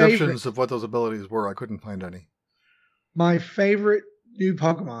for descriptions of what those abilities were. I couldn't find any. My favorite new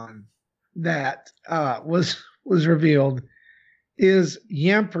Pokemon that was revealed is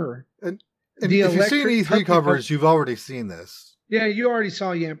Yamper. And if you've seen E3 covers, you've already seen this. Yeah, you already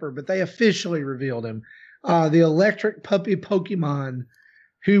saw Yamper, but they officially revealed him. The electric puppy Pokemon,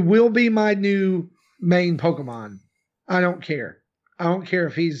 who will be my new main Pokemon. I don't care. I don't care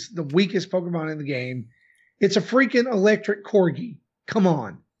if he's the weakest Pokemon in the game. It's a freaking electric Corgi. Come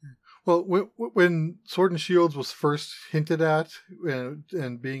on. Well, when Sword and Shields was first hinted at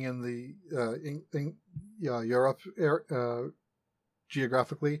and being in the Europe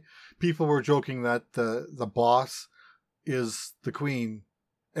geographically, people were joking that the boss is the queen,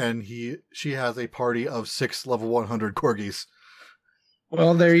 and she has a party of 6 level 100 Corgis.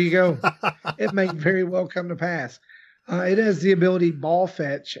 Well, there you go. It may very well come to pass. It has the ability Ball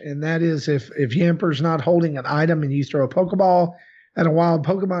Fetch, and that is if Yamper's not holding an item and you throw a Pokeball at a wild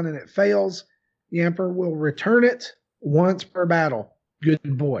Pokemon and it fails, Yamper will return it once per battle.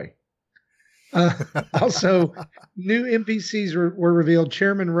 Good boy. Also, new NPCs were revealed.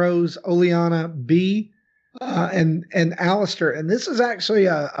 Chairman Rose, Oleana B, and Alistair. And this is actually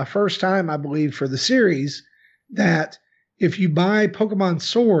a first time, I believe, for the series that if you buy Pokemon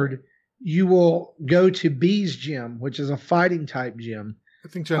Sword, you will go to B's gym, which is a fighting type gym. I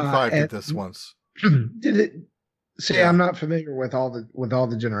think Gen 5 did this once. Did it? See, yeah. I'm not familiar with all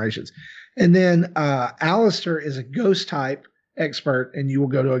the generations. And then Alistair is a ghost type expert, and you will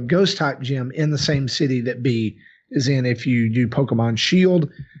go to a ghost type gym in the same city that B is in if you do Pokemon Shield.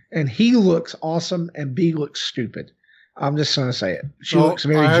 And he looks awesome, and B looks stupid. I'm just going to say it. She looks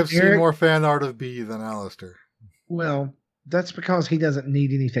very I have generic. seen more fan art of B than Alistair. Well, that's because he doesn't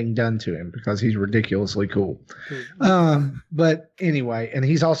need anything done to him because he's ridiculously cool. But anyway, and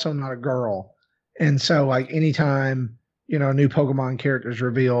he's also not a girl. And so, like, anytime, a new Pokemon character is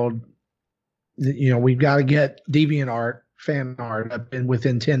revealed, we've got to get DeviantArt, fan art up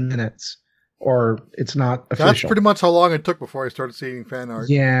within 10 minutes or it's not official. That's pretty much how long it took before I started seeing fan art.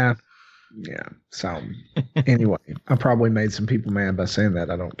 Yeah. So anyway, I probably made some people mad by saying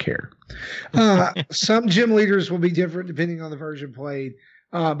that. I don't care. Some gym leaders will be different depending on the version played.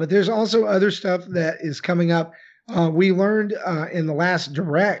 But there's also other stuff that is coming up. We learned in the last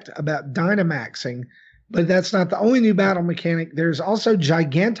direct about Dynamaxing, but that's not the only new battle mechanic. There's also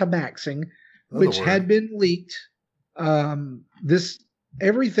Gigantamaxing, which had been leaked.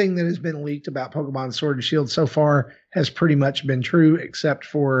 Everything that has been leaked about Pokemon Sword and Shield so far has pretty much been true, except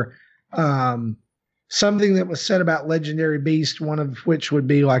for something that was said about Legendary Beast, one of which would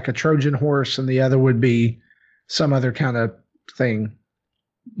be like a Trojan horse and the other would be some other kind of thing.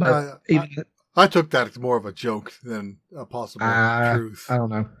 But I took that as more of a joke than a possible truth. I don't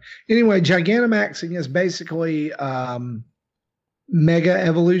know. Anyway, Gigantamaxing is basically mega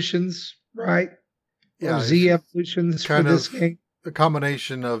evolutions, right? Yeah, or Z evolutions for this game. A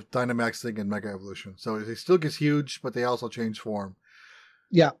combination of Dynamaxing and Mega Evolution. So it still gets huge, but they also change form.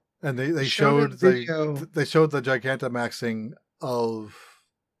 Yeah. And they showed the Gigantamaxing of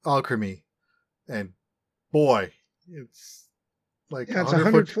Alcremie, and boy, it's like Yeah, it's a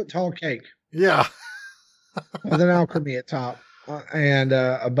 100 100-foot tall cake Yeah. with an alchemy at top and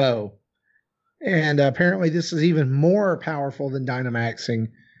a bow. And apparently, this is even more powerful than Dynamaxing.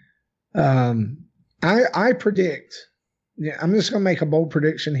 I predict. Yeah, I'm just going to make a bold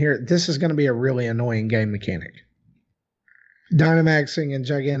prediction here. This is going to be a really annoying game mechanic. Dynamaxing and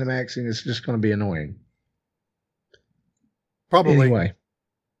Gigantamaxing is just going to be annoying. Probably.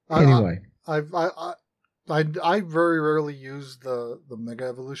 Anyway. I very rarely use the Mega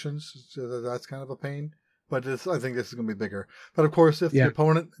Evolutions, so that's kind of a pain. But I think this is going to be bigger. But of course, if the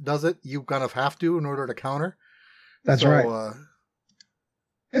opponent does it, you kind of have to in order to counter. That's right.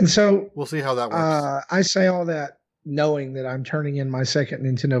 And so we'll see how that works. I say all that knowing that I'm turning in my second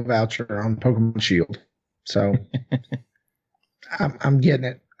Nintendo voucher on Pokemon Shield. So I'm getting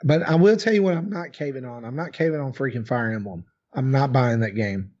it. But I will tell you what I'm not caving on. I'm not caving on freaking Fire Emblem. I'm not buying that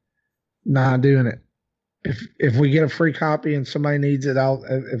game. Not doing it. If we get a free copy and somebody needs it,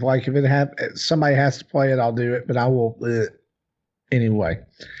 if somebody has to play it, I'll do it. But I will anyway.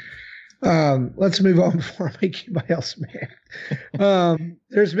 Let's move on before I make anybody else mad.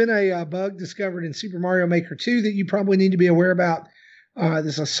 There's been a bug discovered in Super Mario Maker 2 that you probably need to be aware about.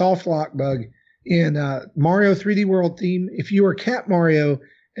 This is a soft lock bug in Mario 3D World theme. If you are Cat Mario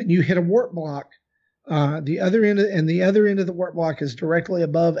and you hit a warp block, the other end of the warp block is directly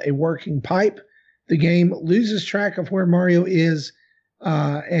above a working pipe. The game loses track of where Mario is,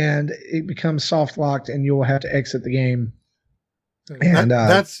 and it becomes soft locked, and you'll have to exit the game. And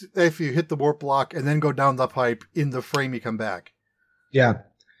that's if you hit the warp block and then go down the pipe in the frame you come back. Yeah,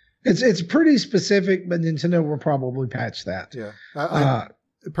 it's pretty specific, but Nintendo will probably patch that. Yeah, I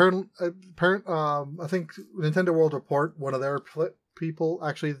think Nintendo World Report, one of their people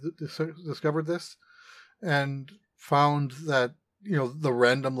actually discovered this and found that the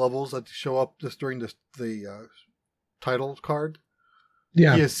random levels that show up just during the title card.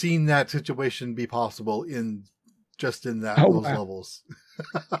 Yeah, he has seen that situation be possible in those levels.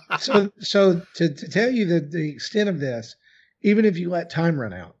 So to tell you the extent of this, even if you let time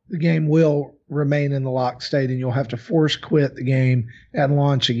run out, the game will remain in the locked state, and you'll have to force quit the game and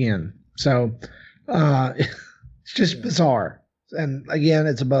launch again. So it's just bizarre. And again,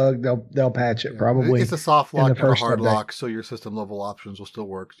 it's a bug. They'll patch it probably. It's a soft lock and a hard lock, so your system level options will still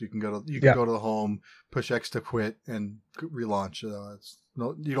work. So you can go to the home, push X to quit, and relaunch.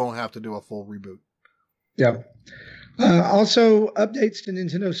 You don't have to do a full reboot. Yep. Also, updates to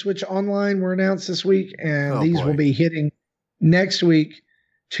Nintendo Switch Online were announced this week, and these will be hitting next week.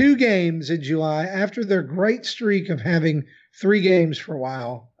 2 games in July after their great streak of having 3 games for a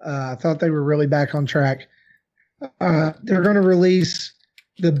while. I thought they were really back on track. They're going to release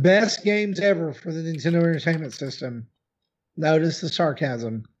the best games ever for the Nintendo Entertainment System. Notice the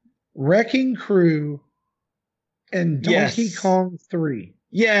sarcasm. Wrecking Crew and Donkey Kong 3.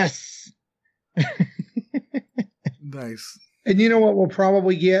 Yes. Nice. And you know what we'll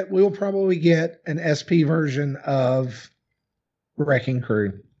probably get? We'll probably get an SP version of Wrecking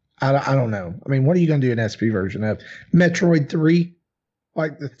Crew. I don't know. I mean, what are you going to do an SP version of? Metroid 3?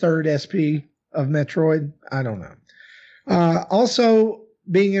 Like the third SP of Metroid? I don't know. Also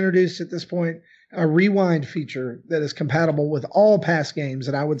being introduced at this point, a rewind feature that is compatible with all past games,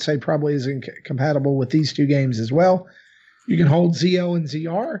 and I would say probably is compatible with these 2 games as well. You can hold ZL and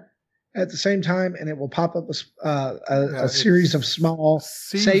ZR at the same time, and it will pop up a series of small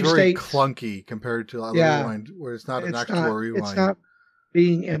save very states. Clunky compared to rewind, where it's not an actual rewind. It's not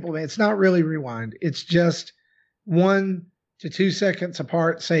being implemented. It's not really rewind. It's just 1 to 2 seconds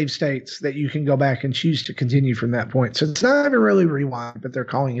apart save states that you can go back and choose to continue from that point. So it's not even really rewind, but they're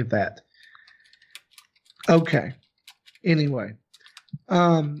calling it that. Okay. Anyway,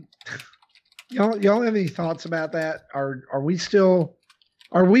 y'all have any thoughts about that? Are we still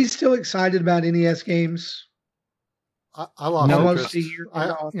excited about NES games? I lost almost interest.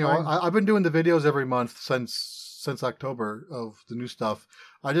 I've been doing the videos every month since October of the new stuff.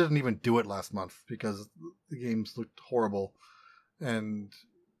 I didn't even do it last month because the games looked horrible. And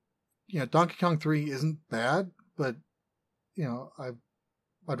Donkey Kong 3 isn't bad, but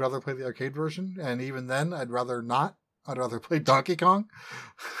I'd rather play the arcade version, and even then I'd rather not. I'd rather play Donkey Kong.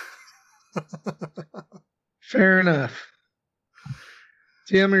 Fair enough.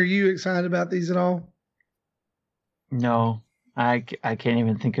 Tim, are you excited about these at all? No, I can't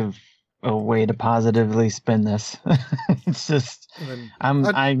even think of a way to positively spin this. It's just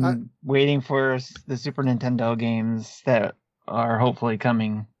I'm waiting for the Super Nintendo games that are hopefully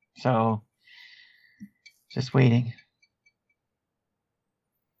coming. So just waiting.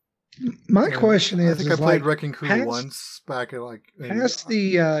 My question is, I think I played Wrecking Crew once back at past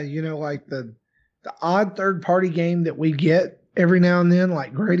the the odd third party game that we get every now and then,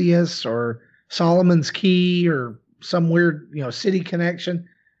 like Gradius or Solomon's Key or some weird, city connection.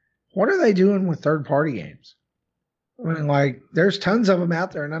 What are they doing with third party games? I mean, like, there's tons of them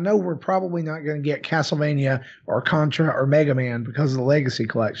out there, and I know we're probably not going to get Castlevania or Contra or Mega Man because of the Legacy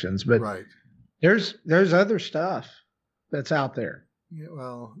collections, but right. There's other stuff that's out there. Yeah,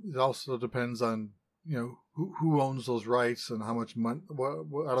 well, it also depends on who owns those rights and how much money.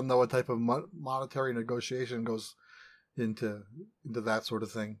 I don't know what type of monetary negotiation goes into that sort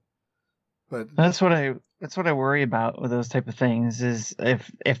of thing. But that's what I worry about with those type of things is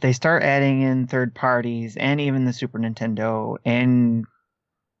if they start adding in third parties and even the Super Nintendo and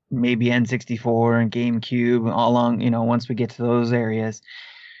maybe N64 and GameCube all along, once we get to those areas,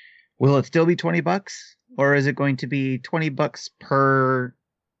 will it still be $20 or is it going to be $20 per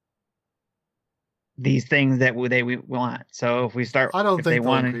these things that we want? So if we start, I don't think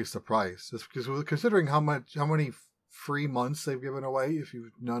they'll increase the price, just because considering how many free months they've given away if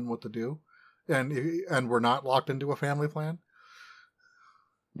you've known what to do. And we're not locked into a family plan.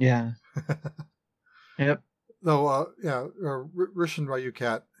 Yeah. Yep. Though, Rishin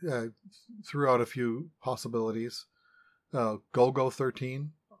Ryukat threw out a few possibilities. Go-Go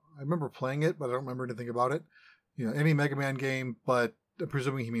 13. I remember playing it, but I don't remember anything about it. Any Mega Man game, but I'm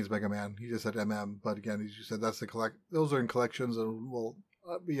presuming he means Mega Man. He just said MM, but again, he just said that's those are in collections and will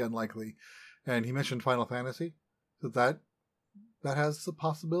be unlikely. And he mentioned Final Fantasy. So that has the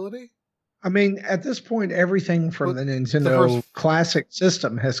possibility. I mean, at this point, everything from the Nintendo Classic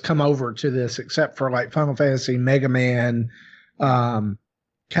system has come over to this, except for like Final Fantasy, Mega Man,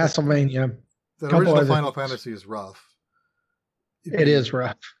 Castlevania. The original Final Fantasy is rough. It is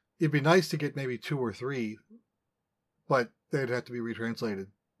rough. It'd be nice to get maybe 2 or 3, but they'd have to be retranslated,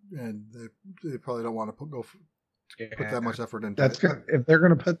 and they probably don't want to put that much effort into it. If they're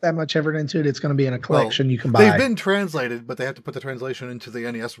going to put that much effort into it, it's going to be in a collection you can buy. They've been translated, but they have to put the translation into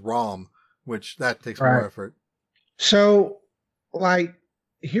the NES ROM, which that takes more effort. So, as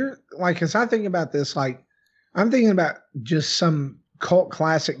I think about this, I'm thinking about just some cult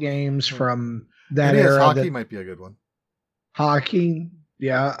classic games from that NES era. Hockey might be a good one. Hockey,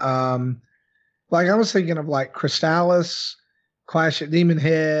 yeah. I was thinking of Crystalis, Clash at Demon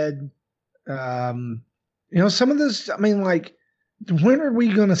Head. Some of this. I mean, when are we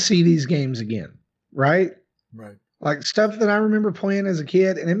going to see these games again? Right. Right. Stuff that I remember playing as a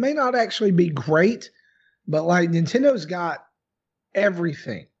kid, and it may not actually be great, but Nintendo's got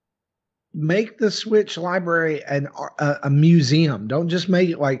everything. Make the Switch library a museum. Don't just make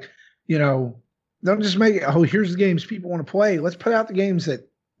it don't just make it, oh, here's the games people want to play. Let's put out the games that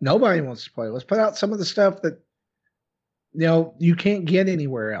nobody wants to play. Let's put out some of the stuff that you can't get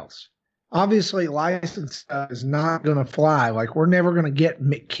anywhere else. Obviously, licensed stuff is not going to fly. We're never going to get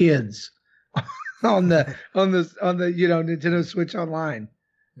kids on the Nintendo Switch Online.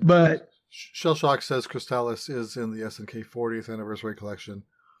 But Shellshock says Crystalis is in the SNK 40th anniversary collection.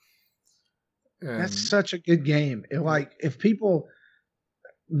 And that's such a good game. If people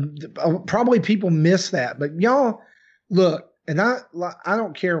probably people miss that, but y'all look, and I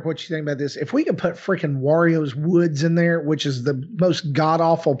don't care what you think about this. If we could put freaking Wario's Woods in there, which is the most god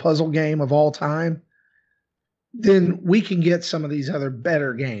awful puzzle game of all time, then we can get some of these other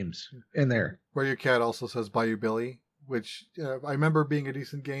better games in there. Where Your Cat also says Bayou Billy, which I remember being a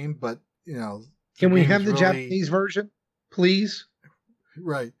decent game, but can we have the Japanese version, please?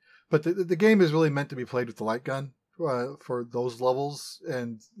 Right, but the game is really meant to be played with the light gun for those levels,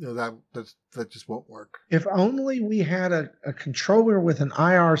 and that just won't work. If only we had a controller with an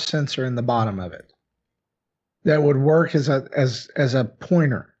IR sensor in the bottom of it that would work as a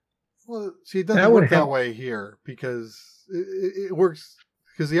pointer. Well, see, it doesn't work that way here because it works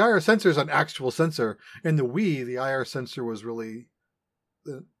because the IR sensor is an actual sensor. In the Wii, the IR sensor was really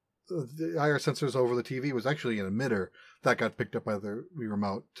the IR sensors over the TV was actually an emitter that got picked up by the Wii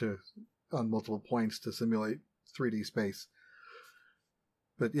remote on multiple points to simulate 3D space.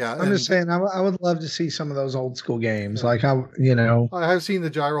 But yeah, I'm just saying, I would love to see some of those old school games. I have seen the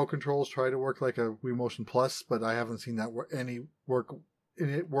gyro controls try to work like a Wii Motion Plus, but I haven't seen that work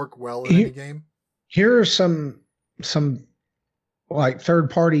well in any game. Here are some third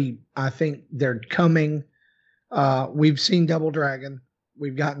party. I think they're coming. We've seen Double Dragon.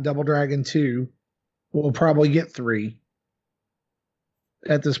 We've gotten Double Dragon 2. We'll probably get 3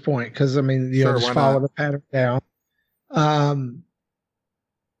 at this point because just follow the pattern down.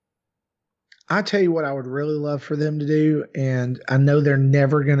 I tell you what, I would really love for them to do, and I know they're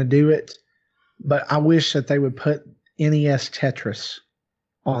never going to do it, but I wish that they would put NES Tetris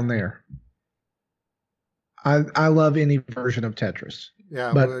on there. I love any version of Tetris.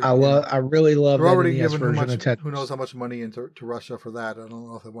 Yeah, but I really love they're that already NES giving version of Tetris. who knows how much money into to Russia for that. I don't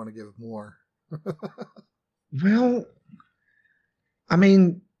know if they want to give more. Well, I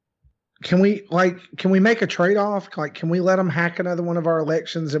mean, can we make a trade off? Like, can we let them hack another one of our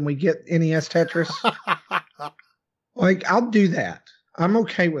elections and we get NES Tetris? Like, I'll do that. I'm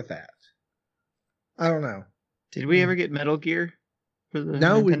okay with that. I don't know. Did we ever get Metal Gear for the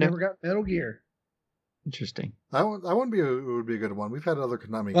No, we Nintendo? never got Metal Gear. Interesting. That would be a good one. We've had other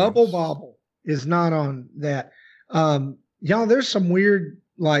Konami Bubble games. Bobble is not on that. Y'all, there's some weird,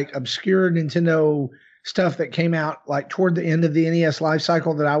 like, obscure Nintendo stuff that came out like toward the end of the NES life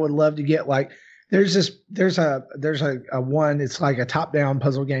cycle that I would love to get. Like, there's a one. It's like a top-down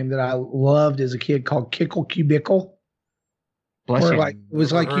puzzle game that I loved as a kid called Kickle Cubicle. Bless Or you. like it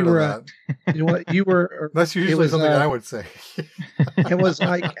was Never like heard you of were that. you know what you were. That's usually was, something I would say. It was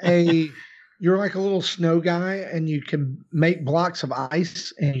like you're like a little snow guy, and you can make blocks of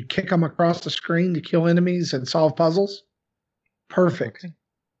ice and you kick them across the screen to kill enemies and solve puzzles. Perfect. Okay.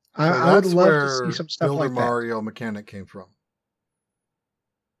 I would That's love to where see some stuff Builder like Mario mechanic came from.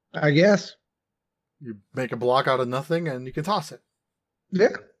 that. I guess. You make a block out of nothing and you can toss it. Yeah,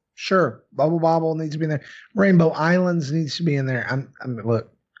 sure. Bubble Bobble needs to be in there. Rainbow Islands needs to be in there. I'm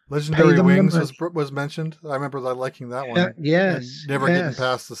look. Legendary them Wings the was mentioned. I remember liking that one. Yes. And never yes. getting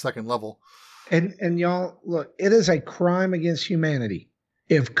past the second level. And y'all, look, it is a crime against humanity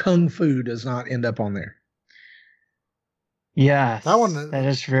if Kung Fu does not end up on there. Yes, That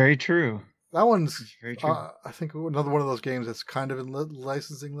is very true. That one's Very true. I think another one of those games that's kind of in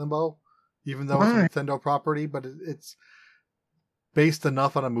licensing limbo, even though Why? it's a Nintendo property, but it's based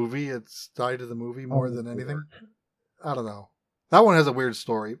enough on a movie. It's tied to the movie more than anything. I don't know. That one has a weird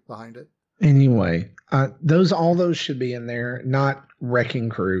story behind it. Anyway, all those should be in there, not Wrecking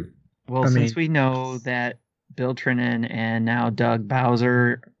Crew. Well, since we know that Bill Trinan and now Doug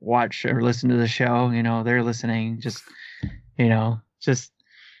Bowser watch or listen to the show, they're listening. Just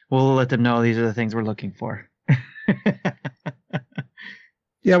we'll let them know these are the things we're looking for.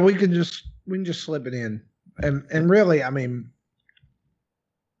 Yeah, we can just slip it in. And really, I mean,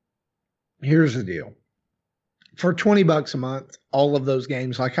 here's the deal. For $20 a month, all of those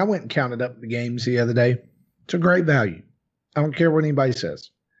games, like I went and counted up the games the other day. It's a great value. I don't care what anybody says.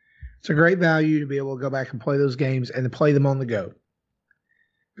 It's a great value to be able to go back and play those games and to play them on the go.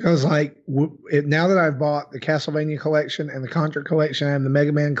 Because now that I've bought the Castlevania collection and the Contra collection and the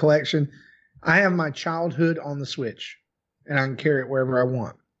Mega Man collection, I have my childhood on the Switch and I can carry it wherever I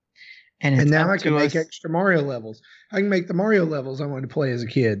want. And now I can make extra Mario levels. I can make the Mario levels I wanted to play as a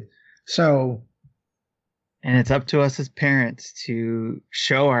kid. So, and it's up to us as parents to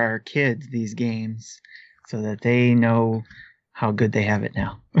show our kids these games so that they know how good they have it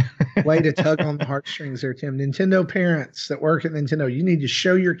now. way to tug on the heartstrings there, Tim. Nintendo parents that work at Nintendo, you need to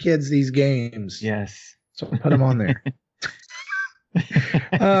show your kids these games. Yes. So put them on there.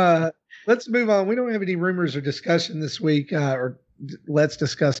 Let's move on. We don't have any rumors or discussion this week, or let's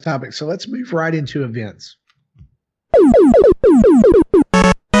discuss topics. So let's move right into events.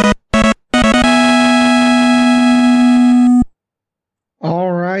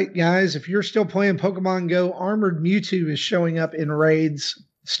 All right, guys, if you're still playing Pokemon Go, Armored Mewtwo is showing up in raids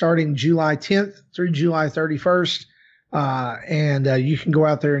starting July 10th through July 31st. And you can go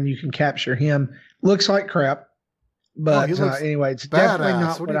out there and you can capture him. Looks like crap. But anyway, it's definitely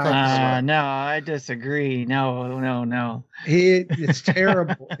not what I No, I disagree. No. It's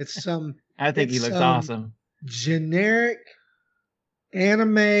terrible. It's some. I think he looks awesome. Generic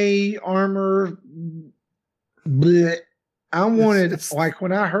anime armor. Bleh. I wanted, like,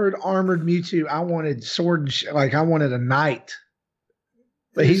 when I heard Armored Mewtwo, I wanted sword, like, I wanted a knight.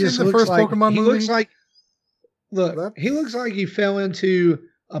 But he just looks like, Pokemon he movie? looks like, look, he looks like he fell into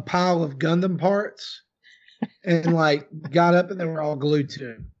a pile of Gundam parts and, like, got up and they were all glued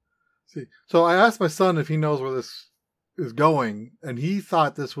to him. See, so I asked my son if he knows where this is going, and he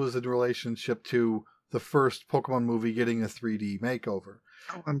thought this was in relationship to the first Pokemon movie getting a 3D makeover.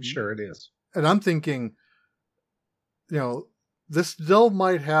 Oh, I'm sure it is. And I'm thinking, this still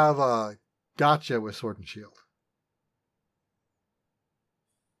might have a gotcha with Sword and Shield.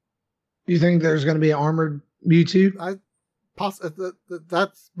 Do you think there's going to be an Armored Mewtwo?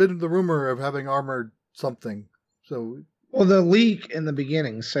 That's been the rumor of having armored something. So, well, the leak in the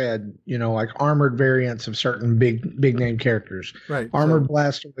beginning said, like armored variants of certain big name characters. Right. Armored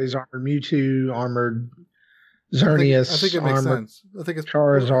Blastoise, Armored Mewtwo, Armored Xerneas. I think it makes sense. I think it's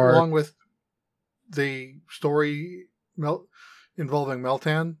Charizard. Along with the story involving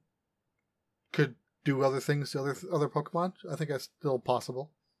Meltan could do other things to other Pokemon. I think that's still possible.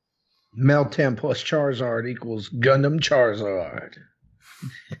 Meltan plus Charizard equals Gundam Charizard.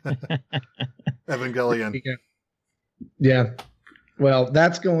 Evangelion. Yeah. Well,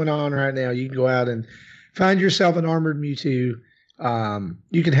 that's going on right now. You can go out and find yourself an armored Mewtwo.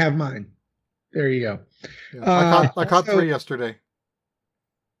 You can have mine. There you go. Yeah, I caught 3 yesterday.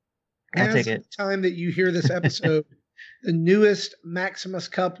 I'll take it. The time that you hear this episode, the newest Maximus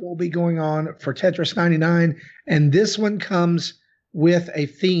Cup will be going on for Tetris 99, and this one comes with a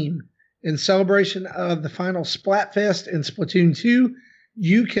theme. In celebration of the final Splatfest in Splatoon 2,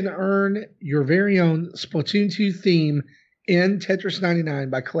 you can earn your very own Splatoon 2 theme in Tetris 99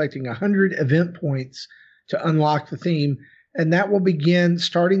 by collecting 100 event points to unlock the theme, and that will begin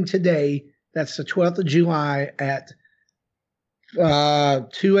starting today. That's the 12th of July at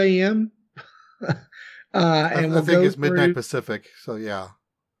 2 a.m. I think it's midnight Pacific, so yeah.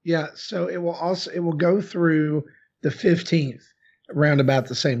 Yeah, so it will go through the 15th around about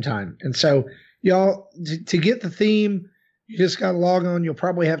the same time. And so y'all, to get the theme, you just got to log on. You'll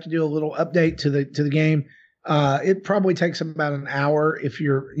probably have to do a little update to the game. It probably takes about an hour if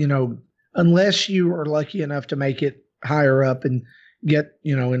you're, unless you are lucky enough to make it higher up and get,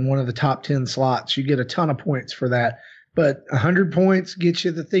 in one of the top 10 slots, you get a ton of points for that. But 100 points gets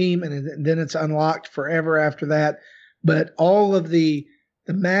you the theme, and then it's unlocked forever after that. But all of the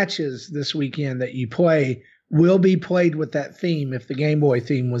matches this weekend that you play will be played with that theme if the Game Boy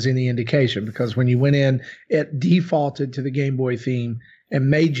theme was any indication, because when you went in, it defaulted to the Game Boy theme and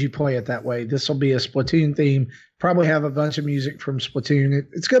made you play it that way. This will be a Splatoon theme, probably have a bunch of music from Splatoon.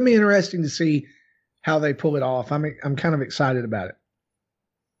 It's going to be interesting to see how they pull it off. I'm kind of excited about it.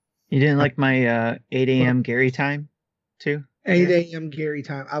 You didn't like my 8 a.m. Gary time too? 8 a.m. Gary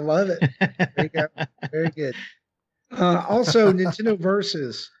time. I love it. There you go. Very good. Also, Nintendo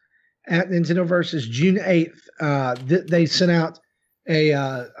Versus. At Nintendo Versus June 8th, they sent out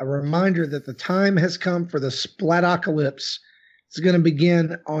a reminder that the time has come for the Splatocalypse. It's going to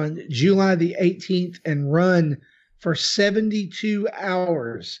begin on July the 18th and run for 72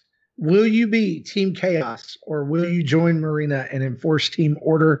 hours. Will you be Team Chaos, or will you join Marina and enforce Team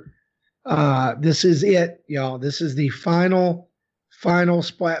Order? This is it, y'all. This is the final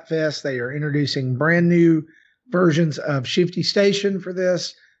Splatfest. They are introducing brand new versions of Shifty Station for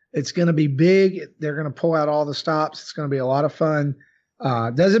this. It's going to be big. They're going to pull out all the stops. It's going to be a lot of fun.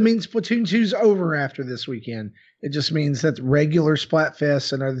 Doesn't mean Splatoon 2's over after this weekend. It just means that regular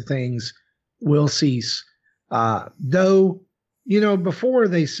Splatfests and other things will cease. Though, before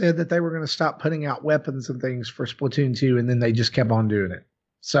they said that they were going to stop putting out weapons and things for Splatoon 2, and then they just kept on doing it.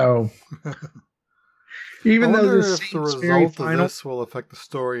 So, even though this the result of this will affect the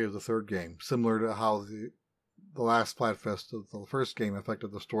story of the third game, similar to how the last Splatfest of the first game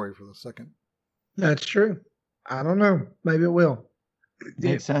affected the story for the second. That's true. I don't know. Maybe it will.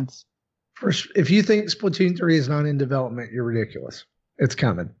 Makes sense. If you think Splatoon 3 is not in development, you're ridiculous. It's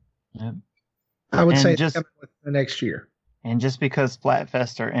coming. Yep. I would say it's coming within the next year. And just because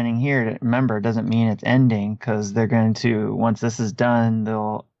Splatfests are ending here, remember, doesn't mean it's ending, because they're going to, once this is done,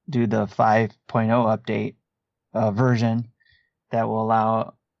 they'll do the 5.0 update version that will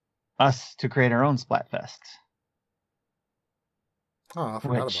allow us to create our own Splatfests. Oh, I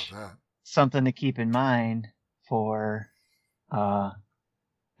forgot about that. Something to keep in mind for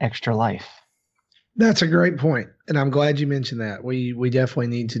Extra Life. That's a great point, and I'm glad you mentioned that. We definitely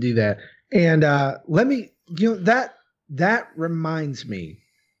need to do that. And let me, that reminds me,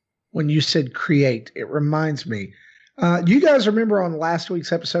 when you said create, it reminds me. You guys remember on last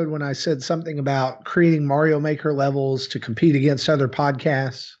week's episode when I said something about creating Mario Maker levels to compete against other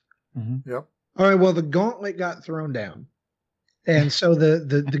podcasts? Mm-hmm. Yep. All right, well, the gauntlet got thrown down. And so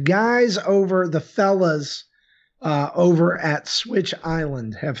the guys the fellas over at Switch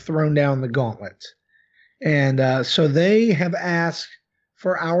Island have thrown down the gauntlet. And so they have asked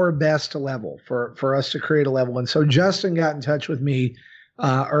for our best level, for us to create a level. And so Justin got in touch with me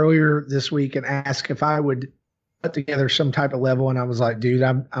earlier this week and asked if I would put together some type of level. And I was like, dude,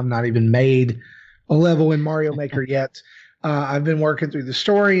 I'm not even made a level in Mario Maker yet. I've been working through the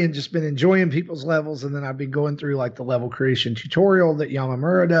story and just been enjoying people's levels. And then I've been going through like the level creation tutorial that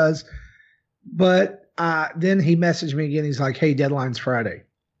Yamamura does. But then he messaged me again. He's like, hey, deadline's Friday.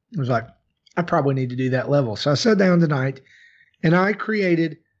 I was like, I probably need to do that level. So I sat down tonight and I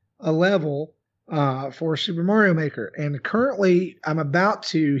created a level for Super Mario Maker. And currently I'm about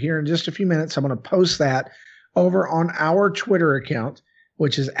to, here in just a few minutes, I'm going to post that over on our Twitter account,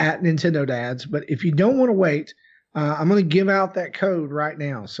 which is at Nintendo Dads. But if you don't want to wait, I'm going to give out that code right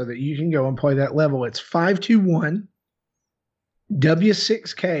now so that you can go and play that level. It's 521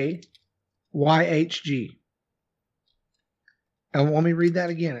 W6K YHG. And let me read that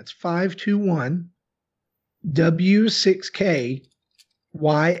again. It's 521 W6K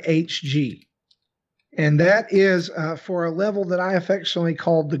YHG. And that is for a level that I affectionately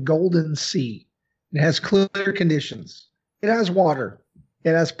called the Golden Sea. It has clear conditions. It has water.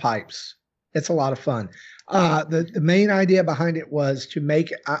 It has pipes. It's a lot of fun. The main idea behind it was to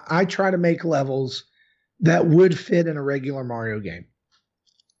make, I try to make levels that would fit in a regular Mario game.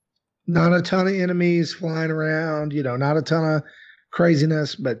 Not a ton of enemies flying around, not a ton of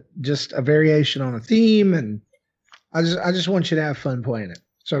craziness, but just a variation on a theme. And I just want you to have fun playing it.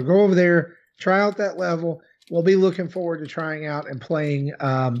 So go over there, try out that level. We'll be looking forward to trying out and playing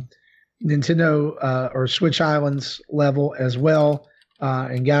Nintendo or Switch Islands level as well.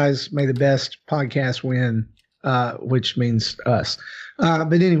 And guys, may the best podcast win, which means us.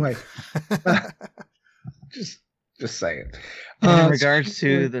 But anyway, just saying. And in regards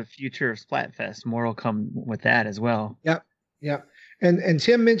to the future of Splatfest, more will come with that as well. Yep. And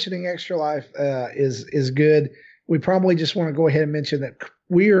Tim mentioning Extra Life is good. We probably just want to go ahead and mention that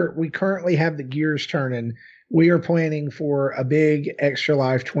we currently have the gears turning. We are planning for a big Extra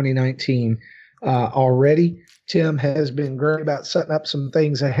Life 2019 already. Tim has been great about setting up some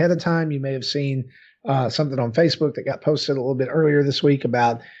things ahead of time. You may have seen something on Facebook that got posted a little bit earlier this week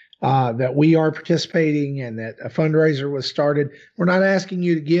about that we are participating and that a fundraiser was started. We're not asking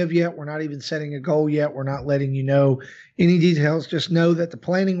you to give yet. We're not even setting a goal yet. We're not letting you know any details. Just know that the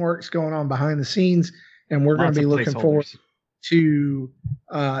planning work's going on behind the scenes, and we're going to be looking forward to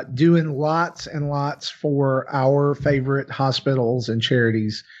doing lots and lots for our favorite hospitals and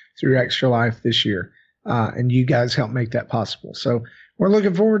charities through Extra Life this year. And you guys help make that possible. So we're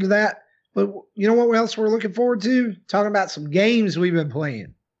looking forward to that. But you know what else we're looking forward to? Talking about some games we've been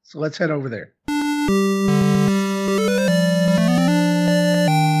playing. So let's head over there.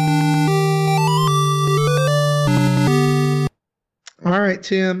 All right,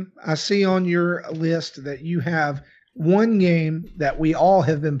 Tim, I see on your list that you have one game that we all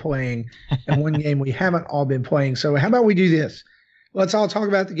have been playing and one game we haven't all been playing. So how about we do this? Let's all talk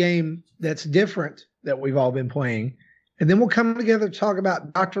about the game that's different that we've all been playing. And then we'll come together to talk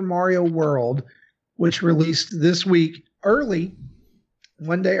about Dr. Mario World, which released this week early,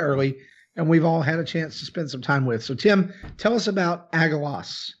 one day early, and we've all had a chance to spend some time with. So, Tim, tell us about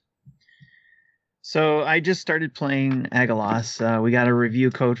Agalos. So I just started playing Agalos. We got a review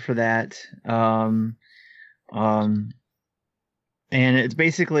code for that. And it's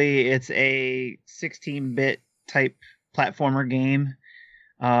basically, it's a 16-bit type platformer game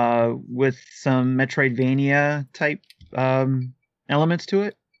with some Metroidvania type elements to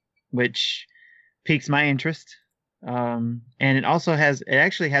it, which piques my interest. And it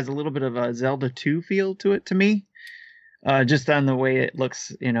actually has a little bit of a Zelda 2 feel to it to me. Just on the way it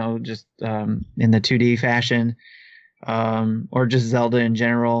looks, just in the 2D fashion, or just Zelda in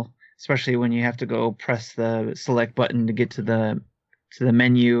general, especially when you have to go press the select button to get to the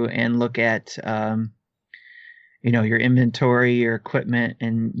menu and look at your inventory, your equipment,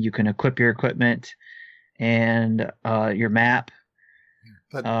 and you can equip your equipment and your map.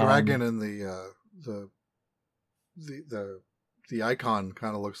 That dragon in the icon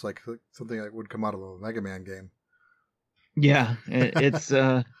kind of looks like something that would come out of a Mega Man game. Yeah, it's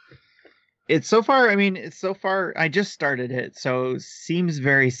so far. I mean, it's so far. I just started it, so it seems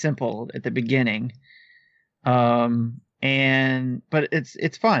very simple at the beginning. But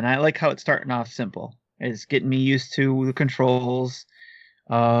it's fun. I like how it's starting off simple. It's getting me used to the controls.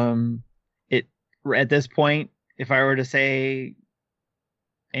 At this point, if I were to say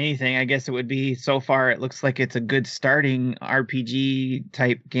anything, I guess it would be so far it looks like it's a good starting RPG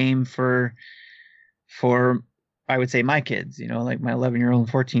type game for I would say my kids, like my 11-year-old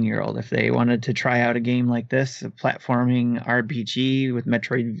and 14-year-old. If they wanted to try out a game like this, a platforming RPG with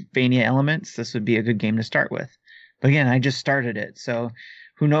Metroidvania elements, this would be a good game to start with. But again, I just started it, so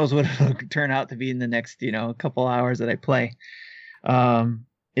who knows what it'll turn out to be in the next, couple hours that I play.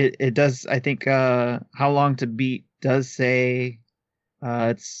 It does, I think, How Long to Beat does say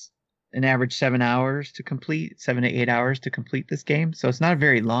it's an average 7 to 8 hours to complete this game. So it's not a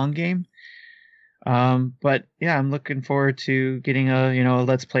very long game. But yeah, I'm looking forward to getting a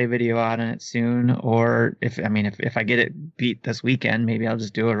Let's Play video out on it soon. Or if I get it beat this weekend, maybe I'll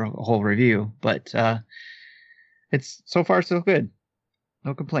just do a whole review. But it's so far so good.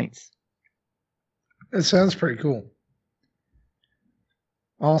 No complaints. That sounds pretty cool.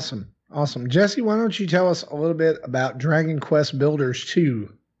 Awesome. Jesse, why don't you tell us a little bit about Dragon Quest Builders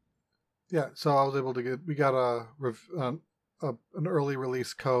 2? Yeah, so I was able to we got an early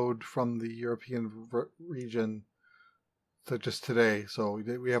release code from the European region just today, so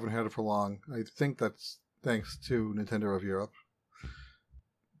we haven't had it for long. I think that's thanks to Nintendo of Europe.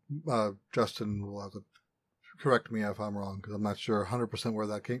 Justin will have to correct me if I'm wrong, because I'm not sure 100% where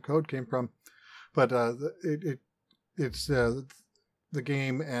that code came from. But it's the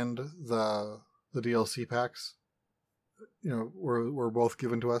game and the DLC packs, were both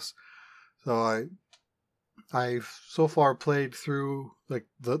given to us. So I've so far played through like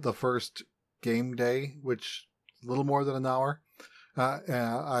the first game day, which is a little more than an hour. And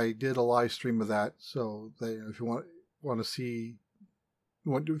I did a live stream of that. So if you want to see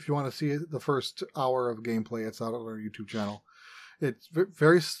the first hour of gameplay, it's out on our YouTube channel. It's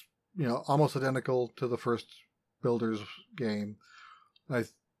very, almost identical to the first Builders game. I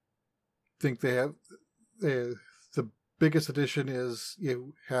think they have the biggest addition is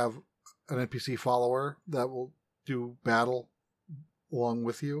you have an NPC follower that will do battle along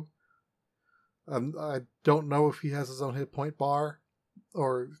with you. I don't know if he has his own hit point bar,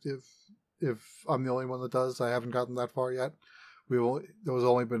 or if I'm the only one that does. I haven't gotten that far yet. There was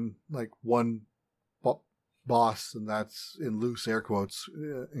only been like one boss, and that's in loose air quotes,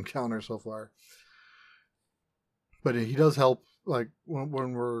 encounter so far. But he does help, like when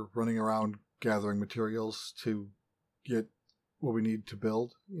we're running around gathering materials to get what we need to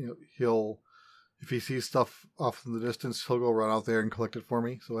build. If he sees stuff off in the distance, he'll go run out there and collect it for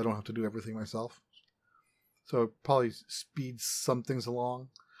me, so I don't have to do everything myself. So it probably speeds some things along.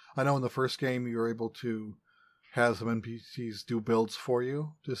 I know in the first game you were able to have some NPCs do builds for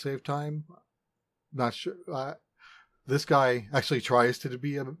you to save time. Not sure. This guy actually tries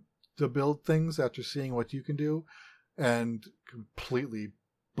to build things after seeing what you can do, and completely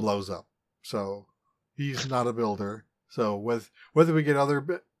blows up. So he's not a builder. So whether we get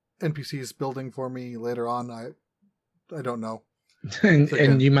other NPCs building for me later on, I don't know.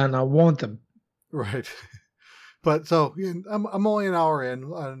 and you might not want them, right? But so I'm only an hour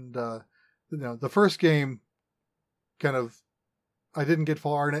in, and the first game, kind of, I didn't get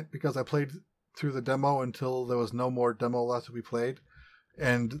far in it because I played through the demo until there was no more demo left to be played,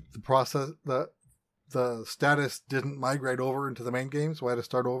 and the status didn't migrate over into the main game, so I had to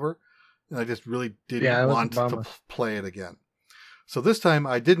start over, and I just really didn't want to play it again. So this time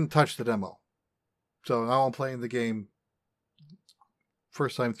I didn't touch the demo. So now I'm playing the game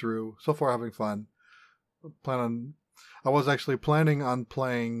first time through. So far having fun. I was actually planning on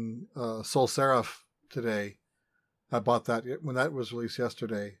playing Soul Seraph today. I bought that when that was released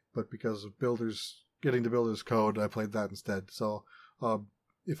yesterday, but because of getting the Builders code, I played that instead. So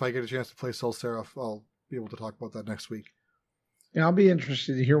if I get a chance to play Soul Seraph, I'll be able to talk about that next week. Yeah, I'll be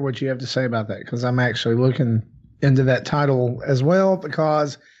interested to hear what you have to say about that, because I'm actually looking into that title as well,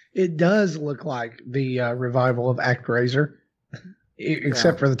 because it does look like the revival of ActRaiser,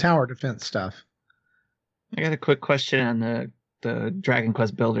 except for the tower defense stuff. I got a quick question on the Dragon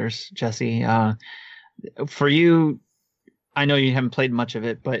Quest Builders, Jesse. For you, I know you haven't played much of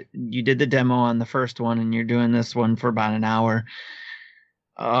it, but you did the demo on the first one, and you're doing this one for about an hour.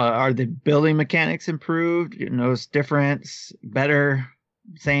 Are the building mechanics improved? You notice difference? Better?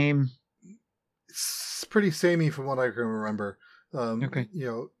 Same? It's pretty samey from what I can remember. Okay.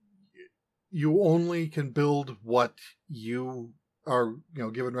 You only can build what you are,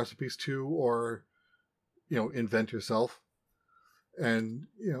 given recipes to, or, invent yourself. And,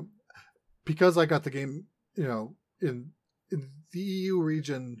 because I got the game, in the EU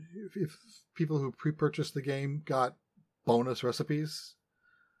region, if people who pre-purchased the game got bonus recipes,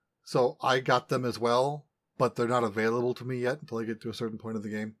 so I got them as well, but they're not available to me yet until I get to a certain point of the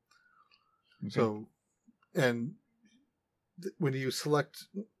game. Okay. So, and when you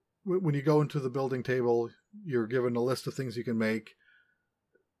go into the building table, you're given a list of things you can make.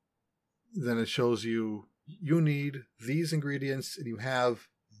 Then it shows you need these ingredients and you have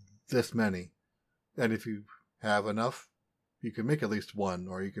this many. And if you have enough, you can make at least one,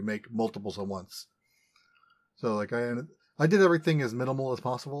 or you can make multiples at once. So like I did everything as minimal as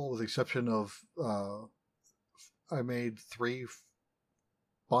possible, with the exception of I made 3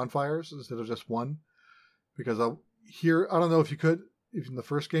 bonfires instead of just one, because I don't know if you could in the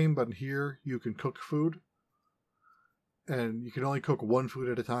first game, but here you can cook food, and you can only cook one food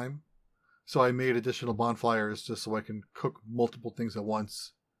at a time. So I made additional bonfires just so I can cook multiple things at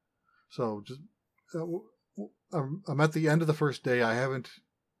once. So just I'm at the end of the first day. I haven't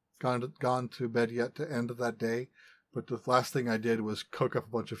gone to bed yet to end of that day, but the last thing I did was cook up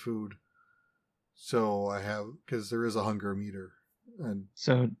a bunch of food. So because there is a hunger meter. And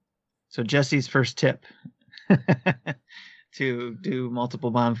so Jesse's first tip to do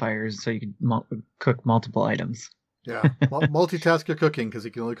multiple bonfires so you can cook multiple items. Yeah, multitask your cooking, because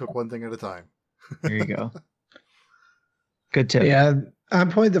you can only cook one thing at a time. There you go. Good tip. Yeah, I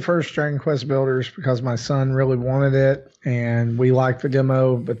played the first Dragon Quest Builders because my son really wanted it, and we liked the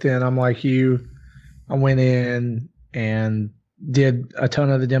demo. But then I'm like you, I went in and did a ton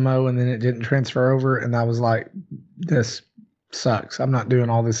of the demo, and then it didn't transfer over, and I was like, this sucks. I'm not doing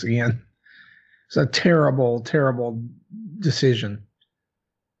all this again. It's a terrible, terrible decision.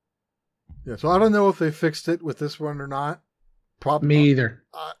 Yeah, so I don't know if they fixed it with this one or not. Probably Me either.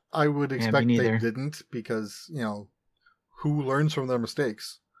 I would expect me they neither. didn't, because, who learns from their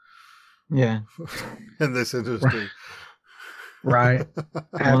mistakes Yeah. in this industry? Right.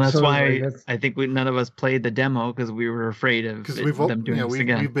 Well, that's why Absolutely. I think none of us played the demo because we were afraid of Because them doing this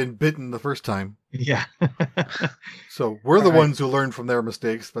again. we've been bitten the first time. Yeah. So we're the Right. ones who learn from their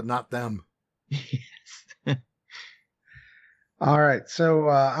mistakes, but not them. Yes. All right. So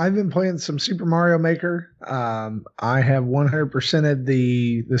I've been playing some Super Mario Maker. I have 100%ed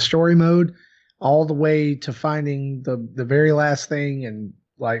the story mode all the way to finding the very last thing, and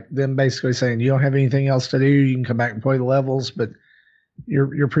like them basically saying you don't have anything else to do. You can come back and play the levels, but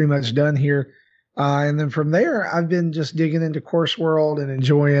you're pretty much done here. And then from there, I've been just digging into Course World and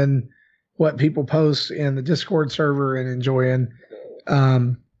enjoying what people post in the Discord server, and enjoying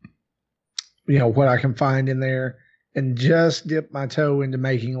what I can find in there, and just dip my toe into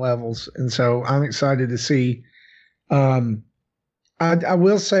making levels. And so I'm excited to see. I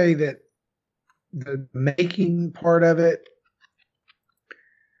will say that the making part of it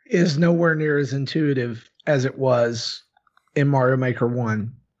is nowhere near as intuitive as it was in Mario Maker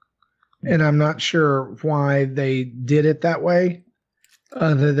 1. And I'm not sure why they did it that way,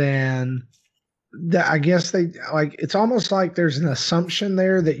 other than that I guess they it's almost like there's an assumption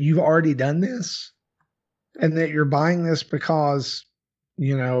there that you've already done this and that you're buying this because,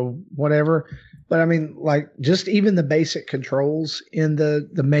 whatever. But I mean, like, just even the basic controls in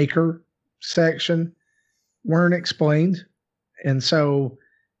the maker section weren't explained. And so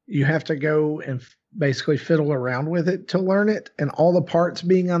you have to go and basically fiddle around with it to learn it. And all the parts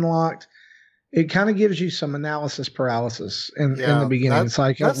being unlocked, it kind of gives you some analysis paralysis in the beginning. It's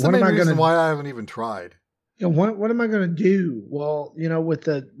like, that's what the am main I going reason to why I haven't even tried. what am I going to do? Well,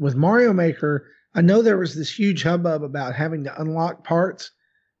 with Mario Maker, I know there was this huge hubbub about having to unlock parts,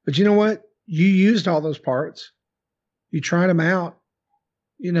 but you know what? You used all those parts. You tried them out.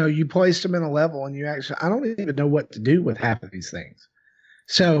 You placed them in a level, and I don't even know what to do with half of these things.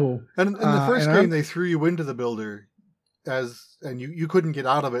 So, and in the first game, they threw you into the builder and you couldn't get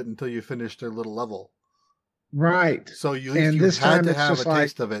out of it until you finished their little level. Right. So you and this had time to have a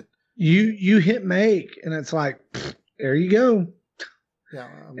taste of it. You hit make, and it's like, there you go. Yeah.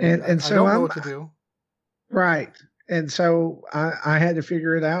 And so I don't know what to do. Right. And so I had to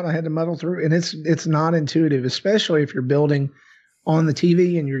figure it out. I had to muddle through, and it's not intuitive, especially if you're building on the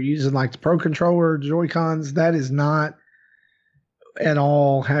TV and you're using like the Pro Controller, Joy-Cons. That is not at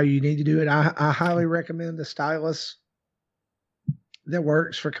all how you need to do it. I highly recommend the stylus that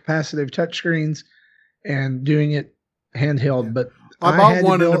works for capacitive touchscreens and doing it handheld. Yeah. But I bought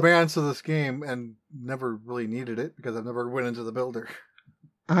one in advance of this game and never really needed it because I've never went into the builder.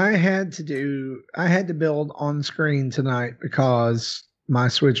 I had to build on screen tonight because my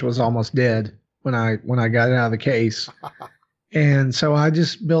Switch was almost dead when I got it out of the case. And so I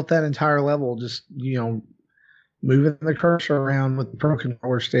just built that entire level, just, moving the cursor around with the Pro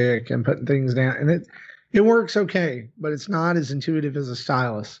Controller stick and putting things down. And it works okay, but it's not as intuitive as a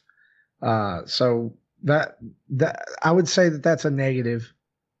stylus. So that I would say that's a negative,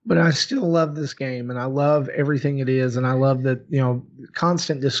 but I still love this game, and I love everything it is. And I love that,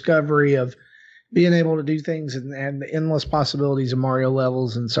 constant discovery of being able to do things and the endless possibilities of Mario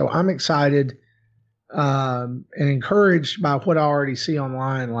levels. And so I'm excited and encouraged by what I already see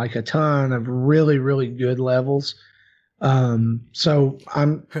online, like a ton of really, really good levels. So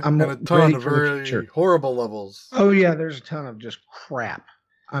I'm and a ton of very horrible levels. Oh yeah, there's a ton of just crap.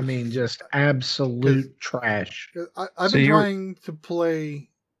 I mean, just absolute trash. I've been trying to play,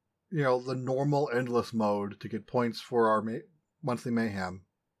 the normal endless mode to get points for our monthly mayhem,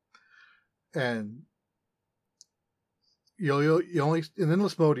 and you only in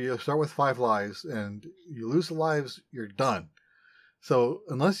endless mode you start with 5 lives, and you lose the lives, you're done. So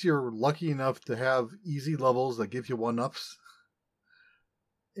unless you're lucky enough to have easy levels that give you 1-ups,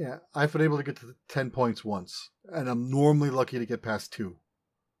 yeah, I've been able to get to 10 points once, and I'm normally lucky to get past 2.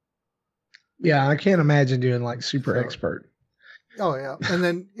 Yeah, I can't imagine doing like super expert. Oh yeah, and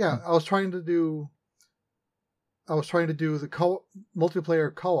then I was trying to do the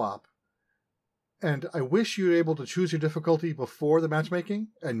multiplayer co-op. And I wish you were able to choose your difficulty before the matchmaking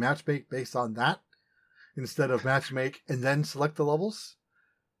and matchmake based on that instead of matchmake and then select the levels.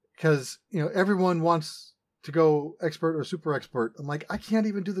 Because, everyone wants to go expert or super expert. I'm like, I can't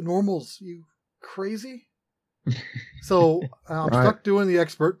even do the normals. You crazy? So I'm stuck doing the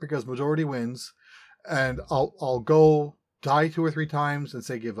expert because majority wins. and I'll go die 2 or 3 times and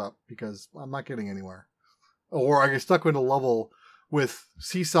say give up because I'm not getting anywhere. Or I get stuck in a level with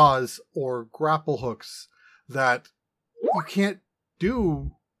seesaws or grapple hooks that you can't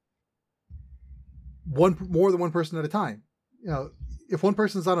do more than one person at a time. If one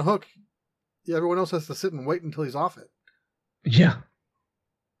person's on a hook, everyone else has to sit and wait until he's off it. Yeah.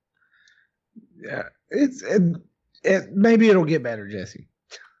 Maybe it'll get better, Jesse.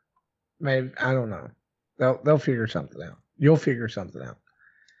 Maybe, I don't know. They'll figure something out. You'll figure something out.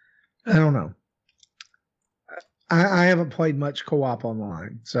 I don't know. I haven't played much co-op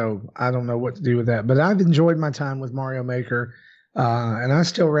online, so I don't know what to do with that. But I've enjoyed my time with Mario Maker, and I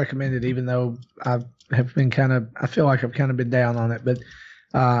still recommend it, even though I feel like I've kind of been down on it. But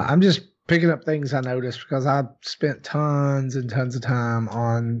I'm just picking up things I noticed because I spent tons and tons of time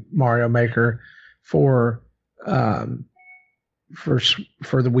on Mario Maker for the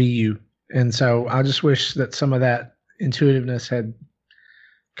Wii U, and so I just wish that some of that intuitiveness had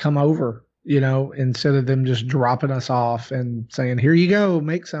come over. Instead of them just dropping us off and saying, here you go,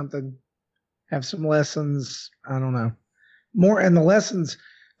 make something, have some lessons. I don't know more. And the lessons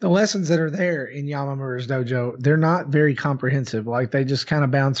that are there in Yamamura's dojo, they're not very comprehensive. Like they just kind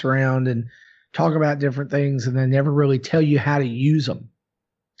of bounce around and talk about different things and they never really tell you how to use them.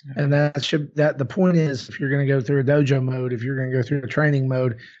 And the point is, if you're going to go through a dojo mode, if you're going to go through a training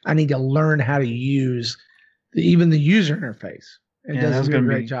mode, I need to learn how to use even the user interface. It does a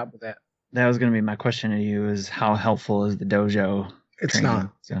great job with that. That was going to be my question to you: is how helpful is the dojo? It's training?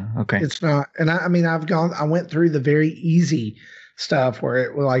 not. So, okay. It's not. And I went through the very easy stuff where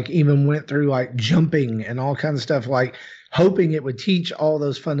it like even went through like jumping and all kinds of stuff, like hoping it would teach all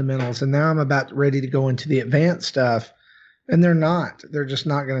those fundamentals. And now I'm about ready to go into the advanced stuff, and they're not. They're just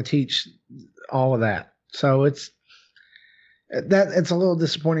not going to teach all of that. So it's a little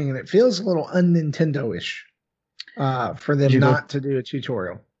disappointing, and it feels a little un-Nintendo-ish for them not to do a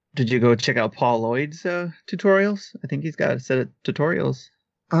tutorial. Did you go check out Paul Lloyd's tutorials? I think he's got a set of tutorials.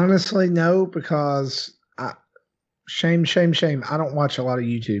 Honestly, no, because shame. I don't watch a lot of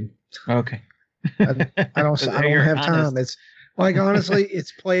YouTube. Okay. I don't have time. It's like, honestly,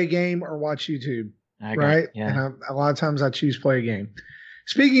 it's play a game or watch YouTube, right? Yeah. And a lot of times I choose play a game.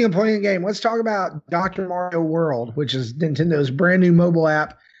 Speaking of playing a game, let's talk about Dr. Mario World, which is Nintendo's brand new mobile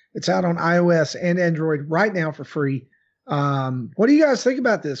app. It's out on iOS and Android right now for free. What do you guys think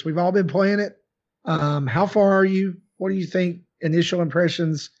about this? We've all been playing it. How far are you? What do you think? Initial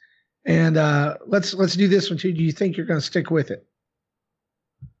impressions, and let's do this one too. Do you think you're going to stick with it?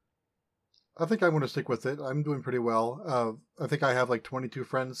 I think I'm going to stick with it. I'm doing pretty well. I think I have like 22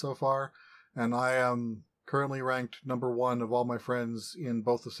 friends so far, and I am currently ranked number 1 of all my friends in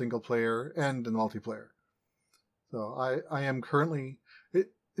both the single player and in multiplayer. So I am currently.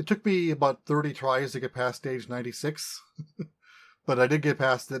 It took me about 30 tries to get past stage 96, but I did get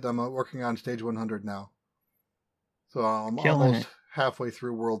past it. I'm working on stage 100 now. So I'm almost halfway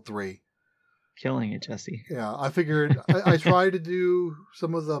through World 3. Killing it, Jesse. Yeah, I figured I tried to do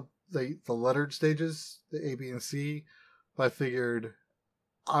some of the lettered stages, the A, B, and C, but I figured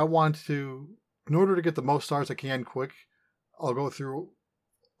I want to, in order to get the most stars I can quick, I'll go through,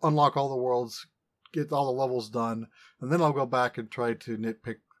 unlock all the worlds, get all the levels done, and then I'll go back and try to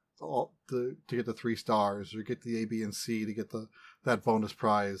nitpick to get the 3 stars or get the A, B, and C to get that bonus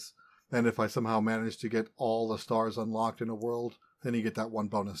prize. And if I somehow manage to get all the stars unlocked in a world, then you get that one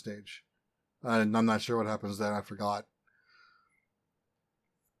bonus stage. And I'm not sure what happens then. I forgot.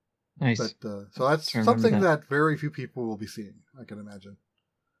 Nice. But so that's something that very few people will be seeing, I can imagine.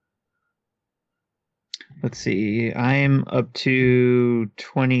 Let's see. I'm up to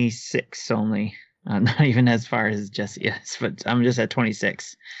 26 only. Not even as far as Jesse is, but I'm just at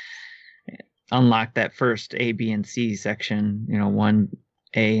 26. Unlock that first A, B, and C section. 1A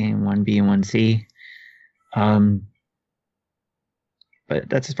and 1B and 1C. But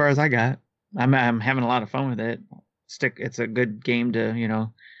that's as far as I got. I'm having a lot of fun with it. It's a good game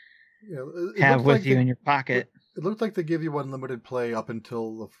to have with you in your pocket. It looked like they give you unlimited play up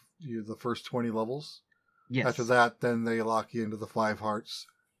until the first 20 levels. Yes. After that, then they lock you into the 5 hearts.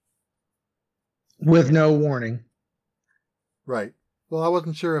 With no warning. Right. Well, I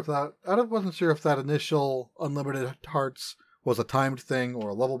wasn't sure if that initial unlimited hearts was a timed thing or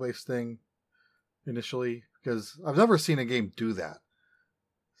a level-based thing initially, because I've never seen a game do that.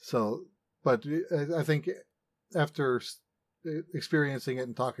 So, but I think after experiencing it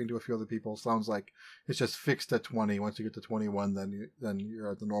and talking to a few other people, it sounds like it's just fixed at 20. Once you get to 21, then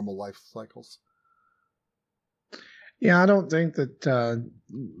you're at the normal life cycles. Yeah, I don't think that I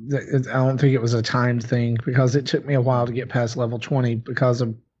don't think it was a timed thing, because it took me a while to get past level 20 because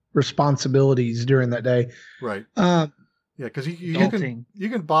of responsibilities during that day. Right. Um, Yeah, because you Adulting.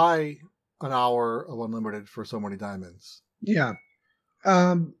 can buy an hour of unlimited for so many diamonds. yeah.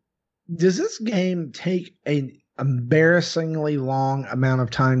 Does this game take an embarrassingly long amount of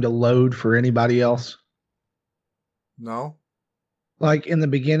time to load for anybody else? No. Like in the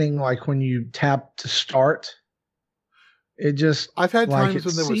beginning, like when you tap to start, it just I've had like times it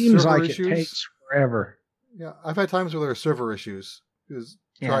when there was seems server like issues. it takes forever. Yeah, I've had times where there are server issues. Is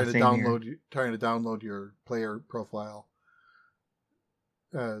Yeah, trying to same here. download your player profile.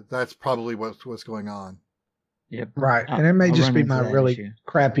 That's probably what's going on. Yep. Right. And it may I'll just run be into my that really issue.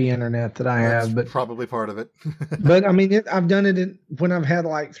 crappy internet that I That's have, but probably part of it. but I mean, I've done it when I've had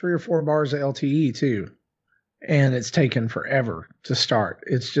like 3 or 4 bars of LTE too, and it's taken forever to start.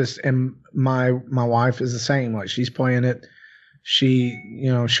 It's just, and my wife is the same. Like she's playing it,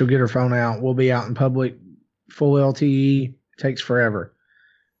 she'll get her phone out. We'll be out in public, full LTE, takes forever.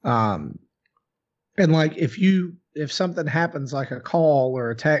 And like if something happens like a call or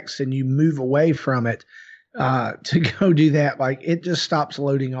a text and you move away from it to go do that, like it just stops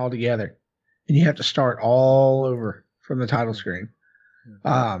loading altogether, and you have to start all over from the title screen.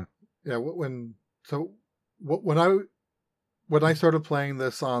 Yeah, when I started playing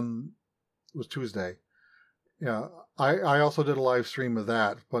this it was Tuesday. Yeah, I also did a live stream of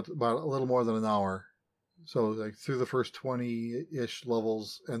that, but about a little more than an hour. So like through the first 20-ish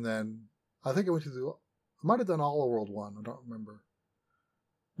levels, and then I think I might have done all of World 1. I don't remember.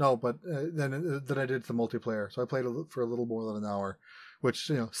 No, but then I did the multiplayer. So I played for a little more than an hour,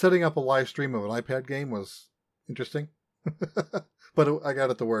 which, setting up a live stream of an iPad game was interesting. But I got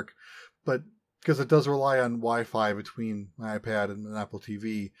it to work. But because it does rely on Wi-Fi between my iPad and an Apple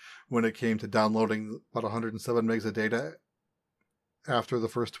TV, when it came to downloading about 107 megs of data after the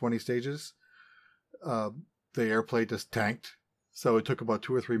first 20 stages, the AirPlay just tanked. So it took about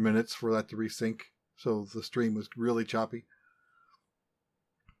 2 or 3 minutes for that to resync. So the stream was really choppy.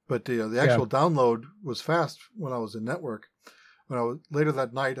 But the actual download was fast when I was in network. Later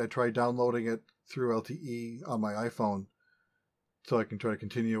that night, I tried downloading it through LTE on my iPhone, so I can try to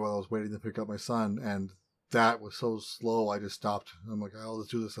continue while I was waiting to pick up my son. And that was so slow, I just stopped. I'm like, I'll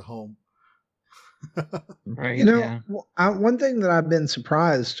just do this at home. Right. One thing that I've been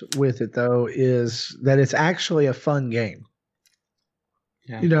surprised with it though is that it's actually a fun game.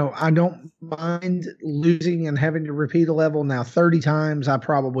 Yeah. I don't mind losing and having to repeat a level. Now, 30 times I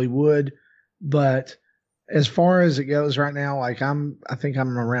probably would, but as far as it goes right now, like I think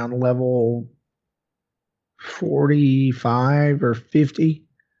I'm around level 45 or 50.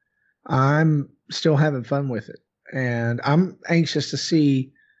 I'm still having fun with it, and I'm anxious to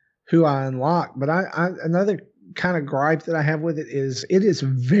see who I unlock. But another kind of gripe that I have with it is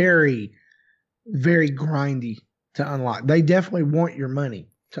very, very grindy to unlock. They definitely want your money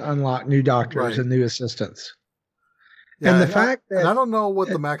to unlock new doctors and new assistants. Yeah, and the fact that I don't know what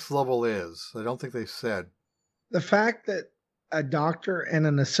the max level is. I don't think they said. The fact that a doctor and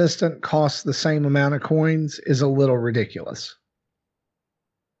an assistant cost the same amount of coins is a little ridiculous.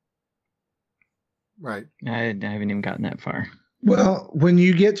 Right. I haven't even gotten that far. Well, when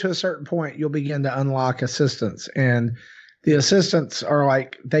you get to a certain point, you'll begin to unlock assistants, and the assistants are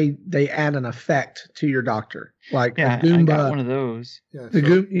like they add an effect to your doctor. Like a Goomba, I got one of those. Yeah, the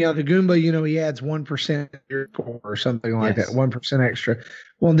Goomba, he adds 1% your score or something like that, 1% extra.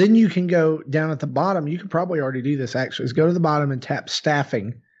 Well, then you can go down at the bottom. You can probably already do this actually. Is go to the bottom and tap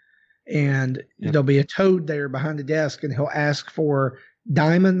staffing, and there'll be a toad there behind the desk, and he'll ask for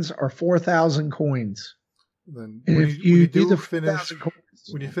diamonds or 4,000 coins. Then and if you do the finish,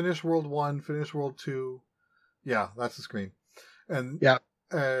 when you finish World 1, finish World 2, that's the screen. And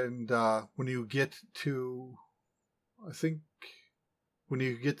when you get to, I think, when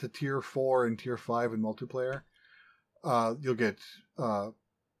you get to Tier 4 and Tier 5 in multiplayer, you'll get a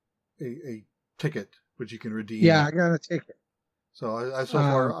ticket which you can redeem. Yeah, I got a ticket. So so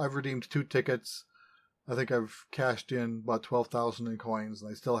far I've redeemed 2 tickets. I think I've cashed in about 12,000 in coins,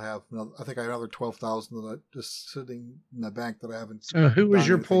 and I still have I think I have another 12,000 that are just sitting in the bank that I haven't. So who was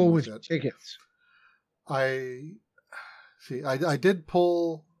your pull with tickets? I did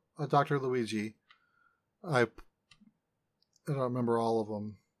pull a Dr. Luigi. I don't remember all of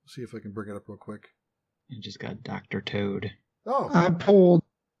them. Let's see if I can bring it up real quick. I just got Dr. Toad. Oh, I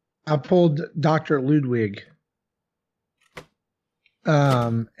pulled Dr. Ludwig.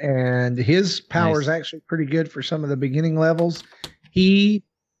 And his power is actually pretty good for some of the beginning levels. He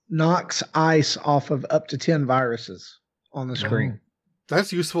knocks ice off of up to 10 viruses on the screen.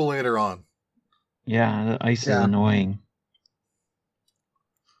 That's useful later on. Yeah, the ice is annoying.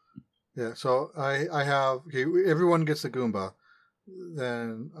 Yeah, so I have everyone gets a Goomba.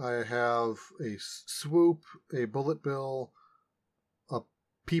 Then I have a Swoop, a Bullet Bill, a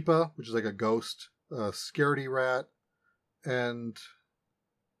Peepa, which is like a ghost, a Scaredy Rat, and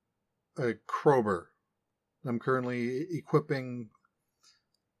a Krober. I'm currently equipping,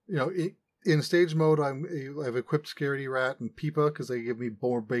 in stage mode, I've equipped Scaredy Rat and Peepa because they give me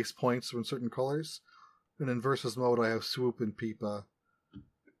more base points from certain colors. And in versus mode, I have Swoop and Peepa.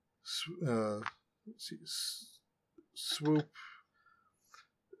 Swoop.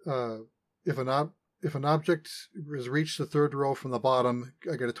 If an object has reached the third row from the bottom,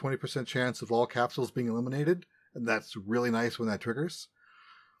 I get a 20% chance of all capsules being eliminated, and that's really nice when that triggers.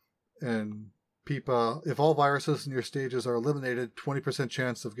 And Peepa, if all viruses in your stages are eliminated, 20%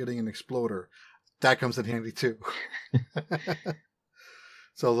 chance of getting an exploder. That comes in handy too.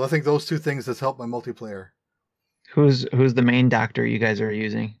 So I think those two things has helped my multiplayer. Who's the main doctor you guys are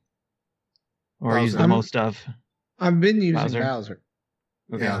using? Or use the most of? I've been using Bowser.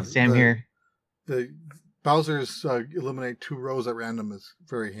 Okay, Yeah, Sam here. The Bowser's eliminate 2 rows at random is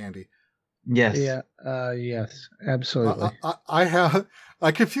very handy. Yes. Yeah. Yes. Absolutely.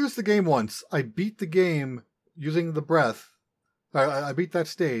 I confused the game once. I beat the game using the breath. I beat that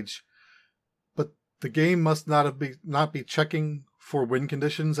stage, but the game must not be checking for win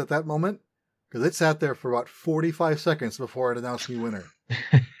conditions at that moment because it sat there for about 45 seconds before it announced me winner.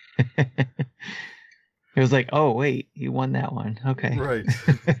 It was like, oh wait, you won that one. Okay. Right.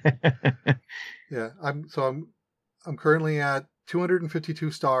 Yeah. I'm currently at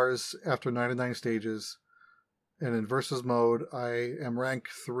 252 stars after 99 stages, and in versus mode, I am rank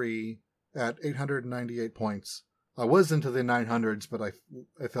 3 at 898 points. I was into the 900s, but I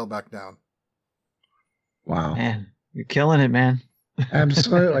fell back down. Wow. Man, you're killing it, man.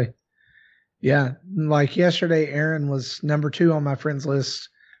 Absolutely. Yeah. Like yesterday, Erin was number 2 on my friends list.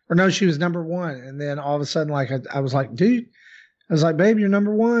 Or no, she was number 1. And then all of a sudden, like I was like, dude, I was like, babe, you're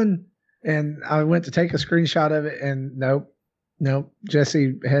number 1. And I went to take a screenshot of it, and nope.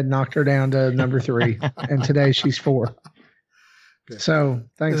 Jesse had knocked her down to number 3, and today she's 4. Okay. So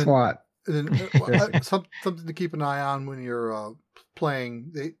thanks a lot. And then, something to keep an eye on when you're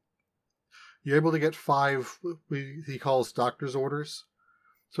playing. You're able to get 5. He calls doctor's orders.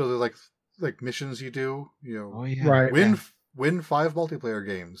 So they're like missions you do. Oh, yeah. Right. Win 5 multiplayer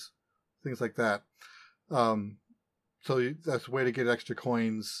games, things like that. So that's a way to get extra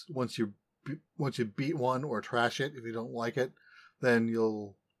coins once you beat one or trash it. If you don't like it, then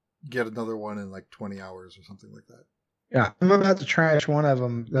you'll get another one in like 20 hours or something like that. Yeah, I'm about to trash one of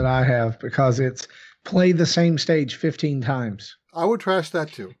them that I have because it's played the same stage 15 times. I would trash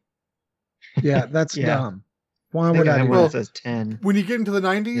that too. Yeah, that's dumb. Why would I do that? that? Says 10. When you get into the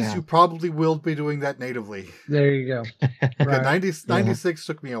 90s, you probably will be doing that natively. There you go. Right. 96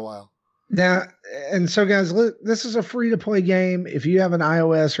 took me a while. Now, and so guys, this is a free-to-play game. If you have an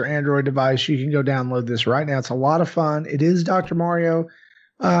iOS or Android device, you can go download this right now. It's a lot of fun. It is Dr. Mario.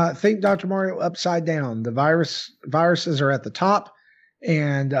 Think Dr. Mario upside down. The viruses are at the top,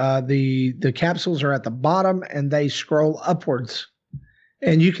 and the capsules are at the bottom, and they scroll upwards.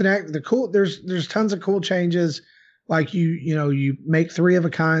 And you can there's tons of cool changes. Like you make 3 of a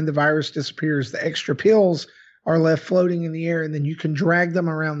kind, the virus disappears. The extra pills are left floating in the air, and then you can drag them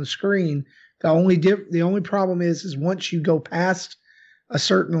around the screen. The only problem is once you go past a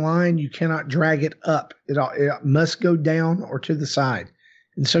certain line, you cannot drag it up. It must go down or to the side.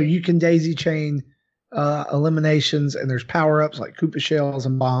 And so you can daisy chain eliminations, and there's power-ups like Koopa shells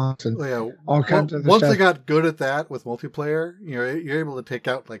and bombs and all kinds of stuff. Once I got good at that with multiplayer, you're able to take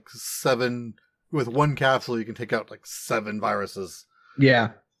out like 7 with 1 capsule. You can take out like 7 viruses.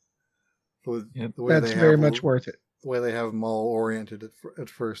 Yeah. That's very much worth it. The way they have them all oriented at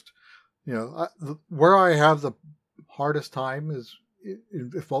first. Where I have the hardest time is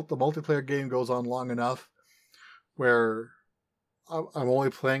if the multiplayer game goes on long enough where I'm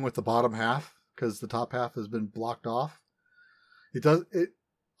only playing with the bottom half because the top half has been blocked off.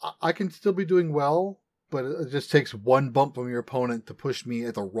 I can still be doing well, but it just takes 1 bump from your opponent to push me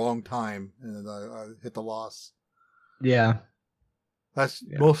at the wrong time, and I hit the loss. Yeah. That's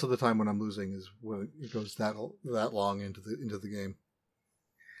most of the time when I'm losing is when it goes that long into the game.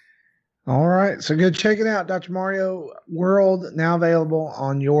 All right, so go check it out. Dr. Mario World, now available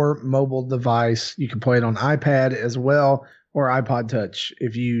on your mobile device. You can play it on iPad as well, or iPod Touch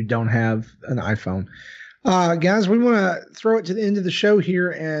if you don't have an iPhone. Guys, we want to throw it to the end of the show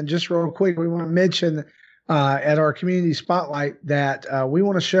here, and just real quick, we want to mention at our community spotlight that we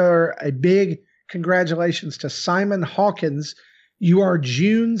want to share a big congratulations to Simon Hawkins. You are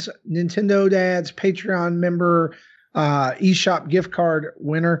June's Nintendo Dad's Patreon member eShop gift card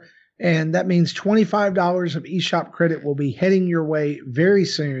winner. And that means $25 of eShop credit will be heading your way very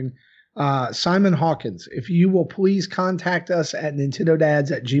soon. Simon Hawkins, if you will please contact us at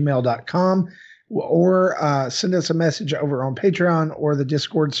nintendodads@gmail.com or send us a message over on Patreon or the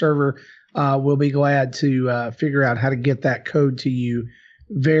Discord server. We'll be glad to figure out how to get that code to you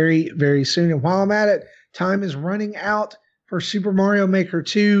very, very soon. And while I'm at it, time is running out for Super Mario Maker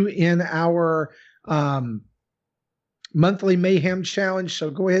 2 in our monthly Mayhem Challenge. So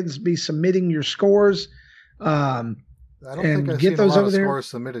go ahead and be submitting your scores. I don't think I've seen a lot of scores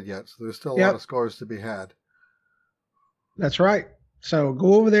submitted yet, so there's still a lot of scores to be had. That's right. So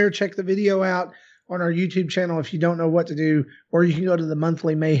go over there, check the video out on our YouTube channel if you don't know what to do, or you can go to the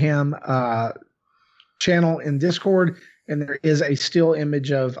monthly Mayhem channel in Discord, and there is a still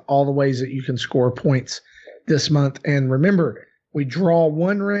image of all the ways that you can score points this month. And remember, we draw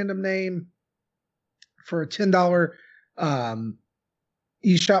one random name for a $10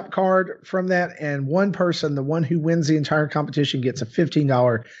 eShop card from that, and one person, the one who wins the entire competition, gets a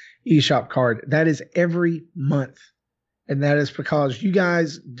 $15 eShop card. That is every month, and that is because you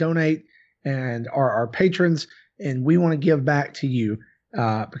guys donate and are our patrons, and we want to give back to you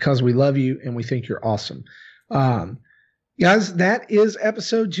because we love you and we think you're awesome. Guys, that is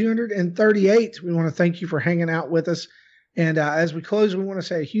episode 238. We want to thank you for hanging out with us. And as we close, we want to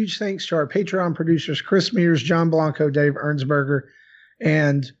say a huge thanks to our Patreon producers, Chris Mears, John Blanco, Dave Ernsberger.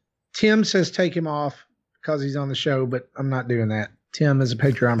 And Tim says take him off because he's on the show, but I'm not doing that. Tim is a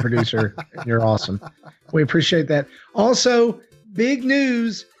Patreon producer. And you're awesome. We appreciate that. Also, big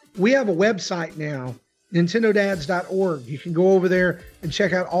news. We have a website now, nintendodads.org. You can go over there and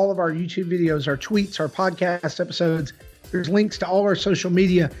check out all of our YouTube videos, our tweets, our podcast episodes. There's links to all our social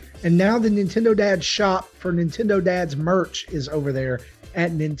media. And now the Nintendo Dads shop for Nintendo Dads merch is over there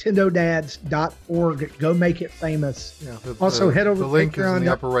at nintendodads.org. Go make it famous. Yeah, also, head over to to link Patreon. is in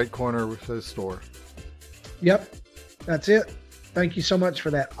the upper right corner which says store. Yep, that's it. Thank you so much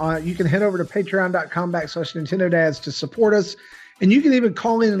for that. You can head over to patreon.com/Nintendo Dads to support us. And you can even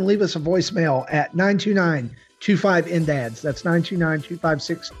call in and leave us a voicemail at 929-25-NDADS. That's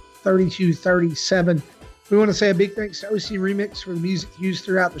 929-256-3237. We want to say a big thanks to OC Remix for the music used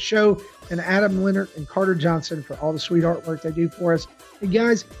throughout the show, and Adam Leonard and Carter Johnson for all the sweet artwork they do for us. And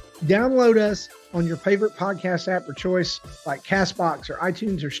guys, download us on your favorite podcast app of choice, like CastBox or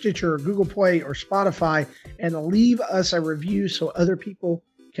iTunes or Stitcher or Google Play or Spotify, and leave us a review so other people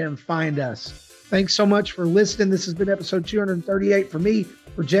can find us. Thanks so much for listening. This has been episode 238 for me,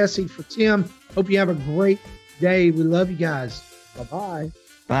 for Jesse, for Tim. Hope you have a great day. We love you guys. Bye-bye.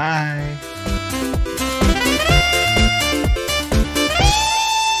 Bye.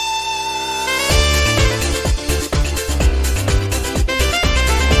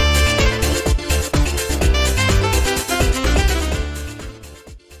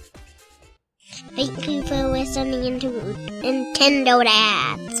 Thank you for listening to Nintendo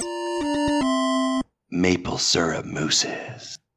Dads. Maple syrup mousses.